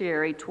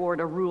judiciary toward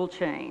a rule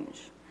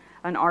change,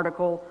 an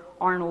article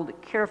Arnold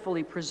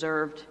carefully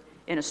preserved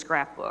in a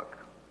scrapbook.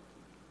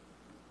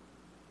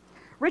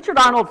 Richard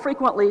Arnold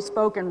frequently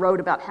spoke and wrote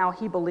about how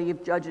he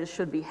believed judges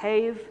should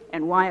behave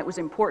and why it was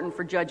important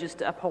for judges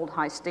to uphold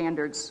high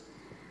standards.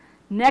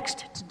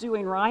 Next to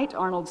doing right,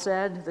 Arnold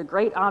said, the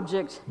great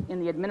object in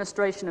the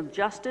administration of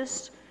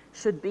justice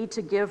should be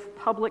to give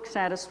public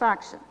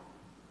satisfaction.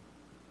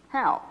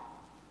 How?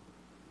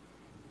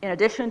 In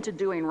addition to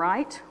doing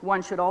right,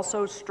 one should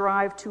also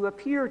strive to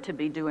appear to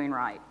be doing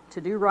right,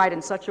 to do right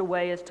in such a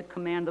way as to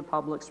command the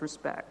public's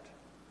respect.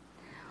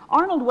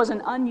 Arnold was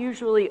an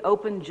unusually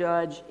open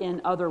judge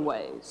in other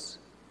ways.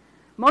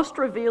 Most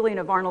revealing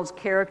of Arnold's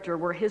character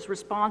were his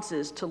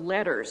responses to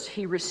letters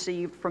he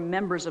received from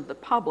members of the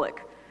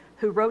public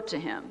who wrote to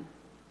him.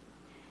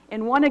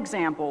 In one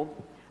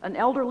example, an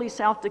elderly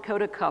South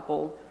Dakota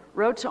couple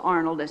wrote to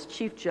Arnold as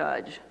chief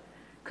judge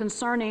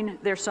concerning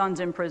their son's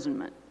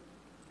imprisonment.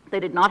 They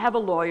did not have a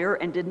lawyer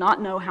and did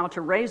not know how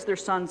to raise their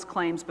son's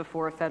claims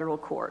before a federal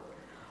court.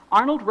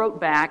 Arnold wrote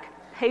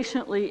back,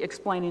 patiently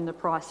explaining the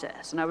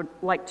process, and I would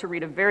like to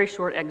read a very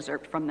short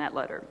excerpt from that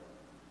letter.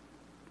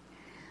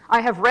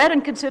 I have read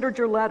and considered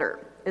your letter.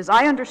 As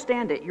I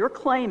understand it, your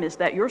claim is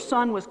that your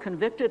son was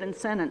convicted and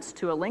sentenced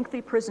to a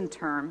lengthy prison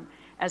term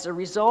as a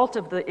result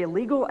of the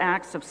illegal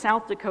acts of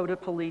South Dakota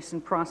police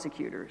and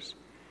prosecutors.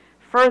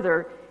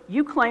 Further,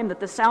 you claim that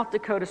the South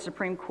Dakota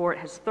Supreme Court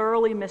has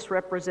thoroughly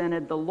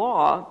misrepresented the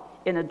law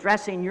in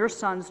addressing your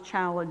son's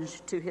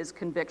challenge to his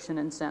conviction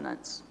and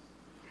sentence.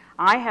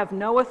 I have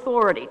no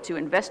authority to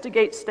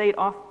investigate state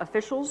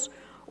officials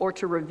or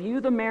to review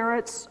the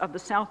merits of the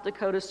South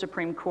Dakota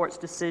Supreme Court's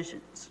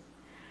decisions.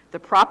 The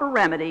proper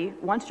remedy,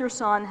 once your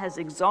son has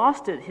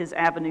exhausted his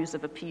avenues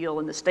of appeal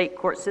in the state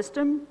court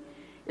system,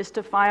 is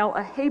to file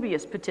a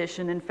habeas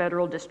petition in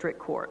federal district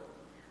court.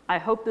 I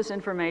hope this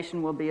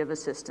information will be of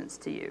assistance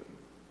to you.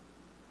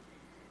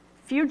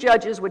 Few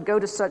judges would go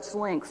to such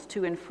lengths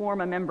to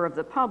inform a member of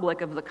the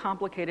public of the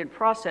complicated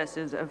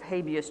processes of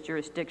habeas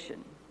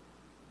jurisdiction.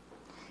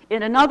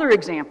 In another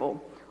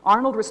example,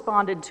 Arnold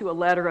responded to a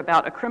letter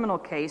about a criminal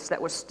case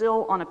that was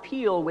still on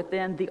appeal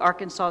within the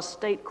Arkansas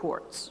state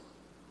courts.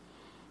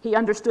 He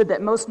understood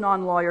that most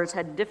non-lawyers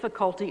had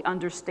difficulty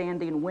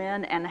understanding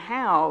when and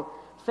how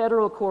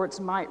federal courts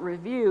might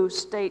review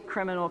state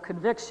criminal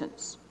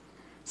convictions.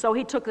 So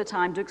he took the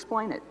time to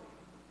explain it.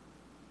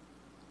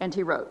 And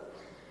he wrote,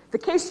 "The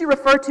case you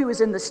refer to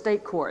is in the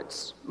state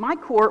courts. My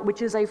court,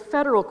 which is a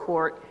federal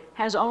court,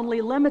 has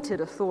only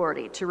limited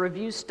authority to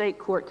review state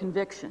court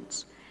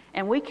convictions,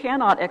 and we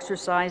cannot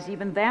exercise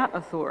even that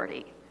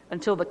authority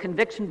until the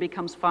conviction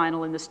becomes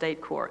final in the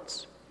state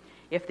courts.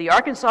 If the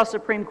Arkansas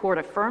Supreme Court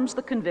affirms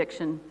the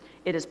conviction,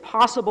 it is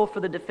possible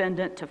for the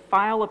defendant to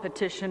file a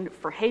petition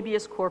for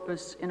habeas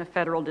corpus in a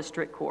federal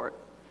district court.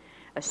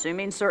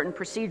 Assuming certain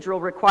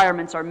procedural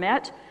requirements are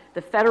met,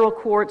 the federal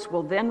courts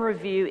will then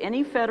review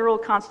any federal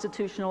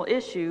constitutional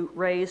issue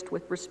raised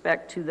with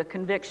respect to the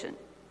conviction.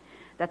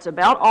 That's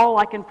about all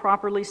I can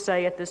properly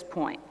say at this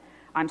point.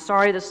 I'm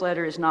sorry this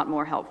letter is not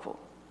more helpful."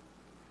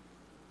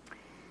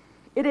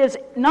 It is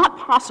not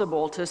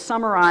possible to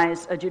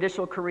summarize a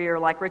judicial career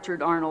like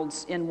Richard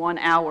Arnold's in 1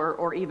 hour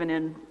or even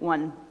in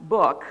one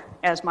book,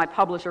 as my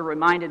publisher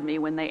reminded me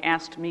when they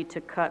asked me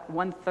to cut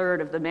 1/3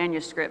 of the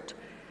manuscript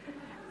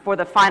for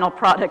the final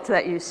product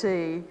that you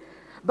see.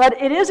 But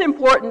it is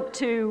important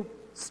to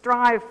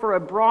strive for a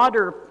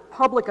broader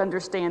public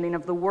understanding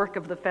of the work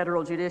of the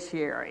federal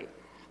judiciary.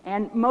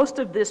 And most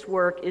of this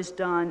work is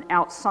done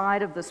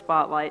outside of the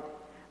spotlight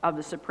of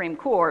the Supreme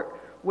Court,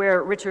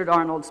 where Richard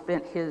Arnold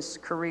spent his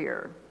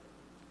career.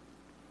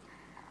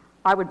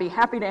 I would be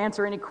happy to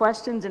answer any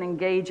questions and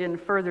engage in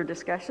further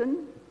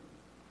discussion.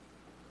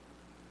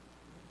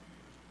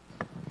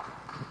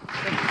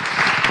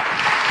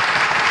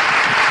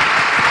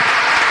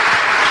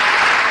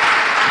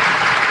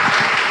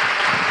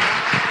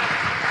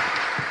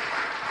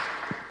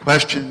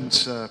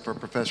 Questions for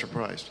Professor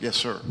Price? Yes,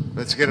 sir.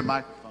 Let's get a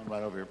microphone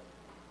right over here.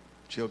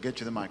 She'll get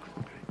you the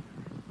microphone.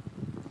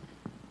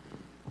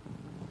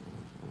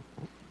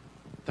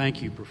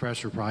 Thank you,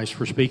 Professor Price,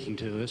 for speaking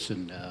to us.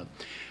 And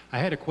I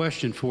had a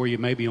question for you,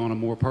 maybe on a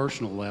more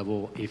personal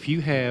level. If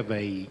you have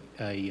a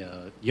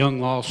young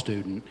law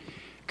student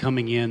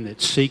coming in that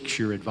seeks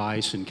your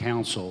advice and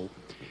counsel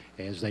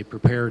as they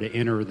prepare to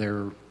enter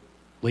their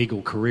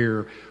legal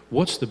career,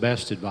 what's the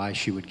best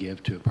advice you would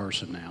give to a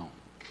person now?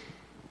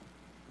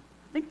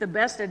 I think the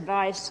best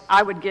advice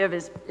I would give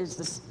is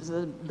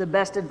the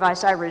best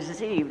advice I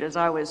received as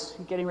I was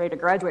getting ready to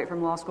graduate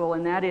from law school,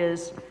 and that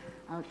is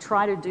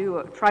try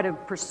to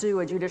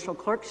pursue a judicial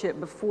clerkship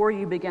before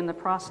you begin the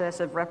process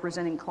of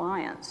representing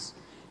clients.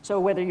 So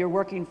whether you're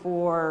working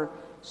for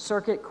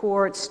circuit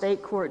court,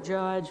 state court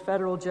judge,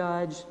 federal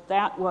judge,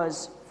 that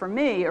was, for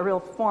me, a real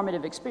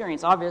formative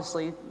experience.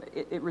 Obviously,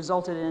 it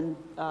resulted in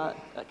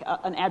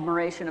an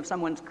admiration of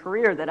someone's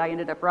career that I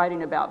ended up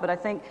writing about. But I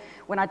think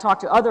when I talk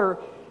to other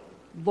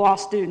law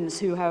students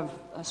who have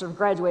sort of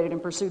graduated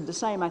and pursued the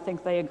same, I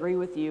think they agree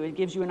with you. It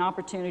gives you an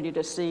opportunity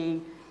to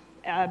see,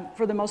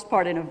 for the most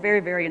part in a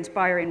very, very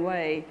inspiring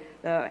way,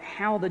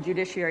 how the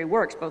judiciary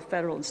works, both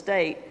federal and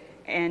state,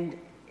 and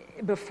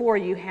before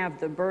you have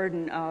the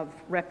burden of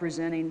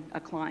representing a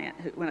client,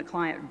 when a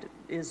client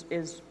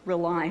is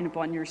relying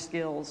upon your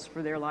skills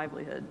for their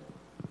livelihood.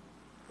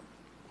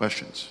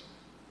 Questions?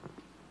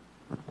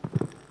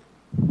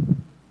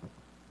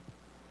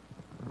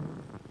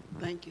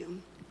 Thank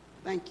you.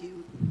 Thank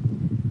you.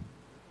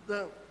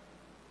 The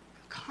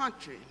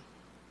country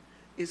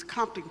is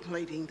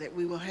contemplating that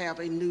we will have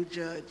a new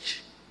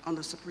judge on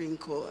the Supreme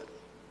Court.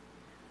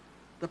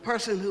 The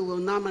person who will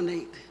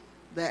nominate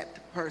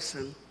that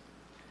person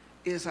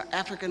is an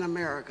African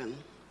American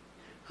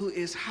who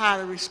is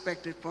highly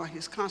respected for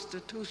his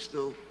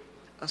constitutional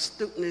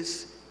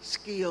astuteness,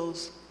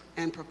 skills,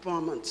 and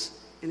performance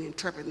in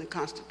interpreting the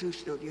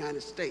Constitution of the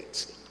United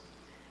States.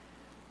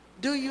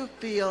 Do you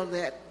feel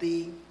that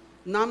the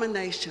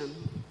nomination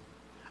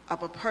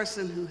of a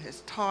person who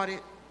has taught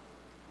it,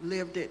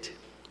 lived it,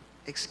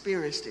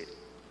 experienced it,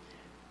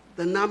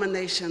 the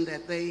nomination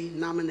that they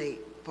nominate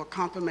for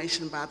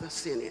confirmation by the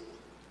Senate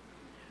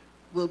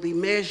will be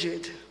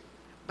measured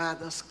by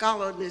the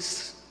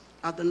scholarliness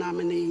of the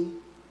nominee,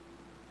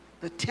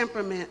 the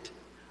temperament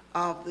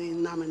of the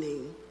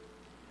nominee,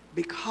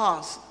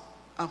 because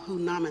of who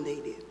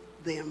nominated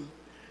them,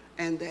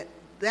 and that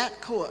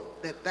that court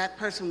that that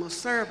person will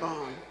serve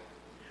on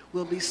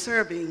will be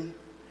serving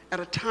at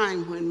a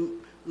time when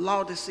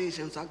law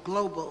decisions are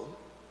global,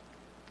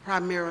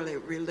 primarily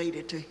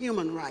related to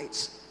human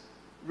rights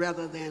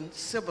rather than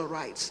civil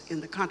rights in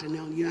the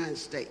continental United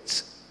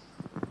States?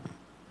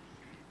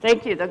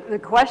 Thank you. The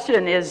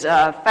question is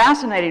a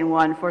fascinating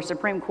one for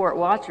Supreme Court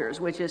watchers,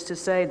 which is to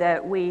say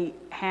that we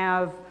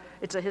have,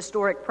 it's a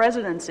historic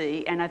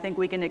presidency, and I think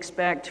we can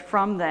expect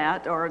from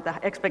that, or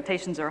the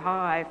expectations are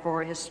high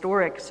for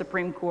historic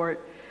Supreme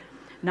Court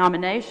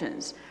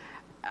nominations.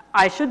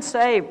 I should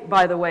say,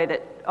 by the way,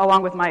 that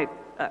along with my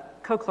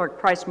co-clerk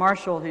Price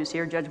Marshall, who's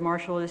here, Judge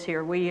Marshall is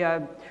here, we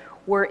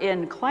were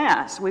in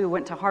class. We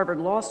went to Harvard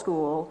Law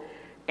School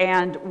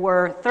and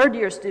were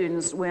third-year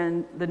students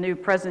when the new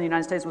president of the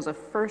United States was a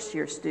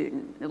first-year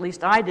student. At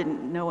least I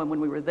didn't know him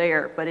when we were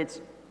there, but it's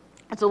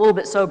a little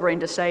bit sobering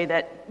to say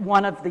that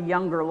one of the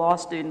younger law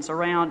students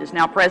around is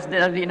now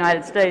president of the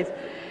United States.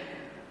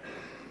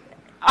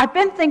 I've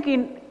been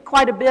thinking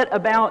quite a bit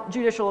about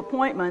judicial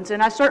appointments,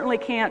 and I certainly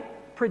can't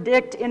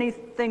predict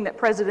anything that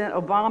President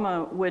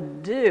Obama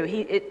would do.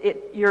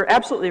 You're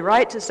absolutely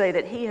right to say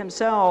that he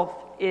himself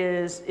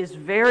is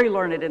very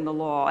learned in the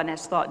law and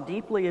has thought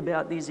deeply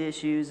about these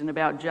issues and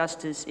about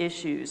justice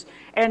issues.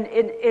 And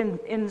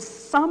in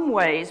some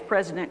ways,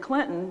 President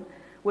Clinton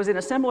was in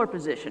a similar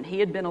position. He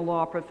had been a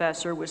law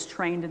professor, was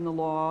trained in the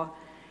law,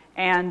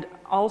 and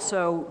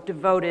also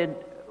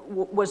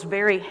was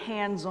very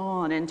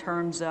hands-on in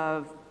terms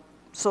of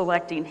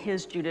selecting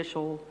his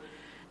judicial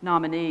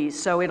nominees.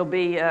 So it'll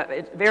be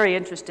very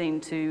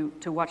interesting to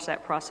watch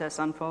that process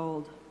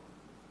unfold.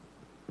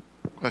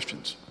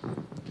 Questions?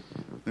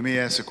 Let me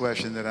ask a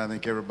question that I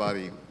think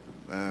everybody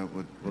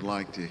would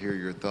like to hear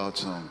your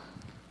thoughts on,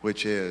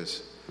 which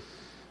is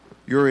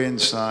your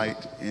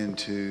insight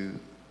into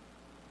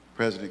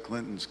President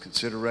Clinton's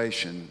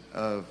consideration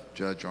of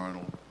Judge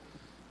Arnold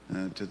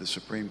to the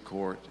Supreme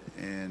Court,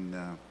 and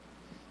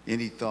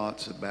any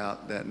thoughts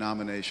about that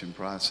nomination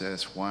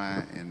process,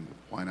 why and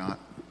why not?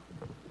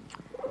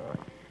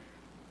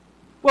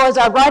 Well, as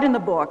I write in the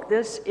book,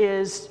 this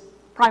is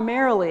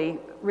primarily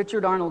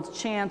Richard Arnold's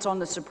chance on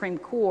the Supreme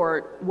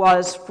Court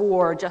was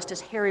for Justice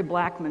Harry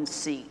Blackmun's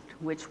seat,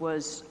 which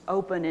was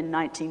open in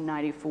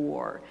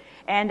 1994.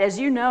 And as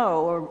you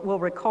know, or will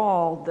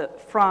recall,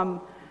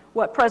 from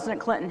what President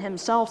Clinton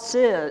himself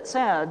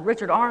said,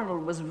 Richard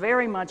Arnold was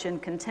very much in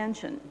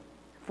contention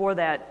for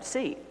that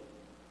seat.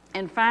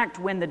 In fact,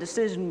 when the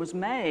decision was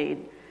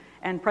made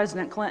and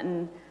President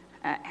Clinton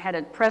had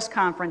a press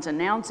conference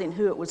announcing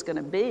who it was going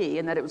to be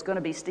and that it was going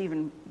to be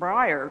Stephen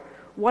Breyer,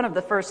 one of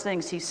the first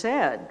things he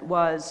said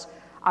was,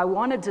 I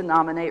wanted to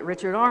nominate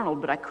Richard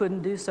Arnold, but I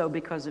couldn't do so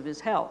because of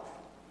his health.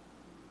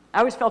 I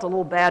always felt a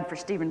little bad for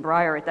Stephen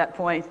Breyer at that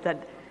point,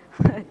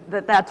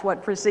 that that's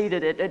what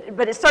preceded it.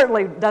 But it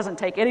certainly doesn't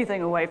take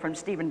anything away from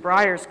Stephen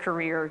Breyer's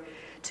career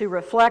to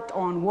reflect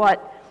on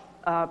what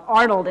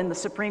Arnold in the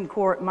Supreme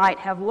Court might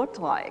have looked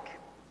like.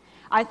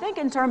 I think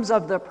in terms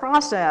of the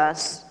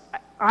process,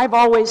 I've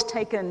always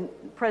taken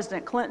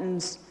President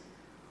Clinton's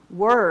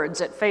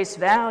words at face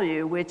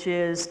value, which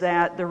is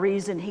that the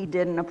reason he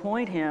didn't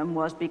appoint him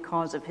was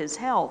because of his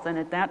health. And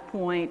at that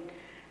point,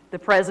 the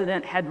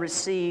president had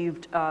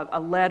received a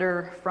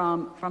letter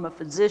from a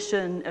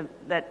physician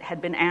that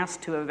had been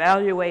asked to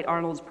evaluate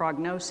Arnold's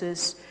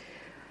prognosis.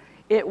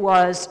 It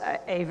was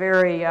a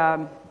very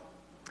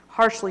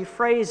harshly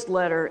phrased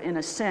letter in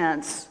a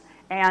sense,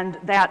 and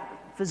that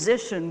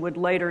physician would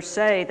later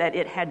say that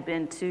it had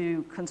been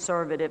too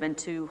conservative and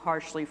too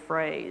harshly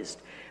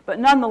phrased. But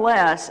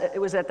nonetheless, it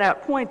was at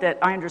that point that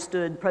I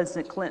understood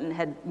President Clinton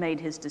had made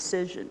his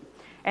decision.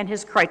 And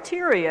his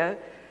criteria,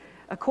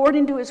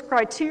 according to his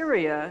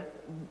criteria,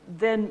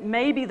 then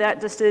maybe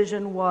that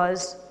decision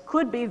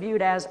could be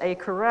viewed as a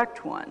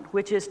correct one,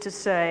 which is to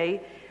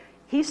say,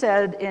 he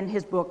said in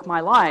his book, My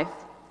Life,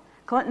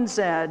 Clinton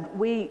said,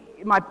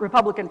 my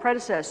Republican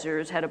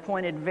predecessors had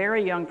appointed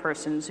very young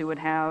persons who would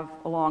have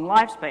a long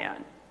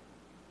lifespan.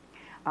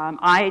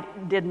 I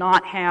did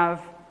not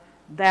have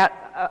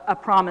a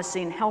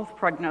promising health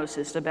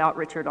prognosis about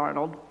Richard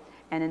Arnold,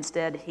 and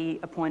instead he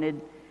appointed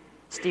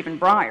Stephen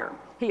Breyer.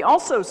 He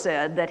also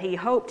said that he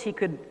hoped he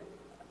could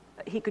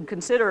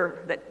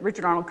consider that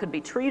Richard Arnold could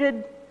be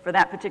treated for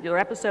that particular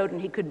episode,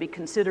 and he could be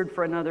considered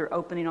for another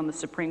opening on the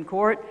Supreme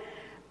Court.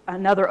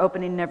 Another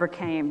opening never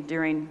came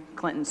during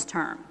Clinton's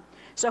term.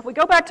 So if we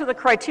go back to the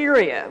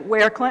criteria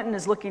where Clinton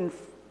is looking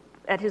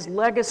at his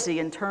legacy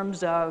in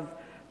terms of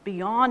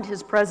beyond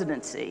his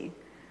presidency,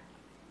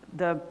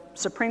 the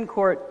Supreme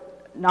Court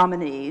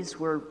nominees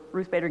were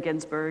Ruth Bader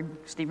Ginsburg,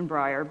 Stephen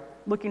Breyer.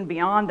 Looking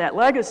beyond that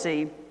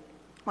legacy,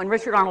 when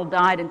Richard Arnold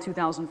died in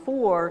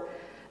 2004,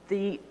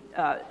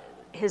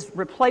 his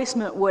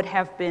replacement would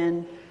have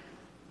been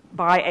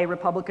by a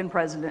Republican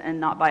president and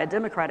not by a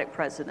Democratic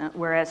president,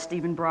 whereas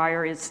Stephen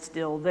Breyer is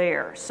still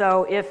there.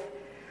 So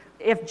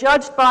if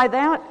judged by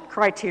that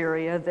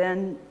criteria,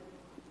 then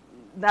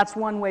that's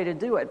one way to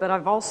do it. But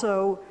I've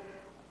also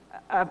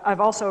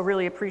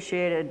really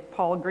appreciated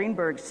Paul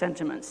Greenberg's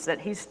sentiments that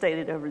he's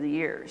stated over the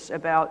years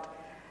about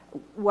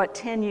what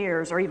 10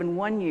 years or even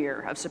 1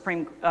 year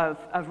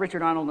of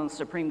Richard Arnold on the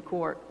Supreme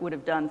Court could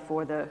have done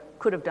for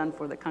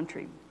the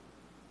country.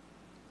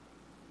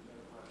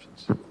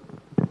 Questions?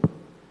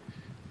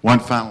 One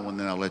final one,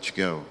 then I'll let you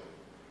go.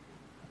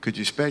 Could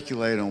you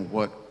speculate on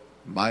what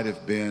might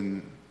have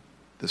been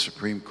the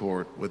Supreme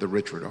Court with a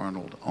Richard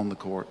Arnold on the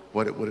court?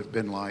 What it would have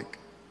been like?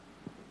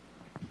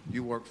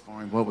 You worked for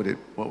him. What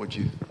would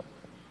you?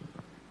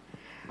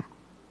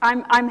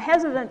 I'm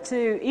hesitant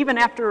to, even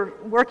after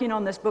working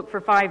on this book for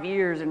 5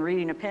 years and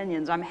reading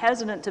opinions, I'm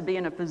hesitant to be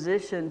in a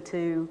position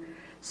to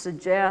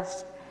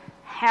suggest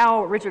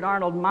how Richard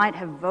Arnold might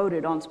have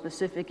voted on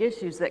specific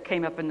issues that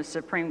came up in the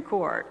Supreme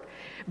Court.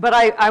 But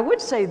I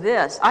would say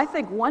this. I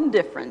think one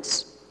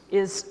difference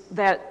is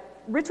that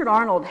Richard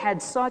Arnold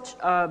had such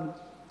a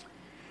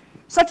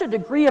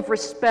degree of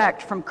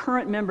respect from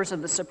current members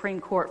of the Supreme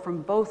Court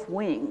from both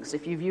wings,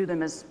 if you view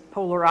them as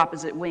polar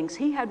opposite wings.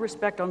 He had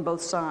respect on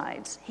both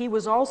sides. He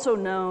was also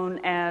known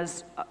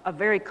as a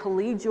very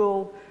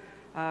collegial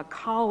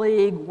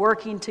colleague,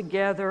 working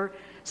together.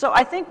 So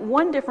I think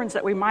one difference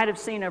that we might have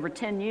seen over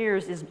 10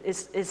 years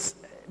is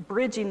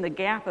bridging the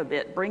gap a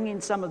bit, bringing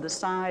some of the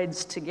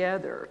sides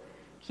together,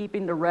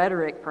 keeping the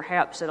rhetoric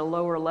perhaps at a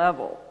lower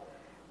level.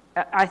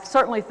 I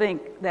certainly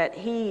think that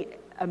he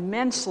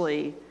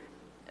immensely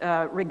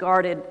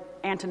regarded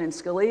Antonin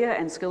Scalia,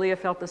 and Scalia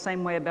felt the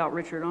same way about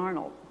Richard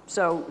Arnold.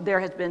 So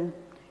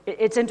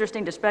it's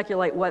interesting to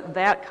speculate what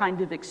that kind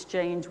of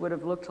exchange would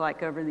have looked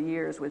like over the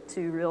years with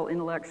two real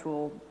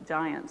intellectual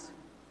giants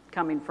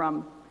coming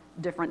from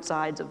different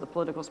sides of the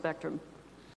political spectrum.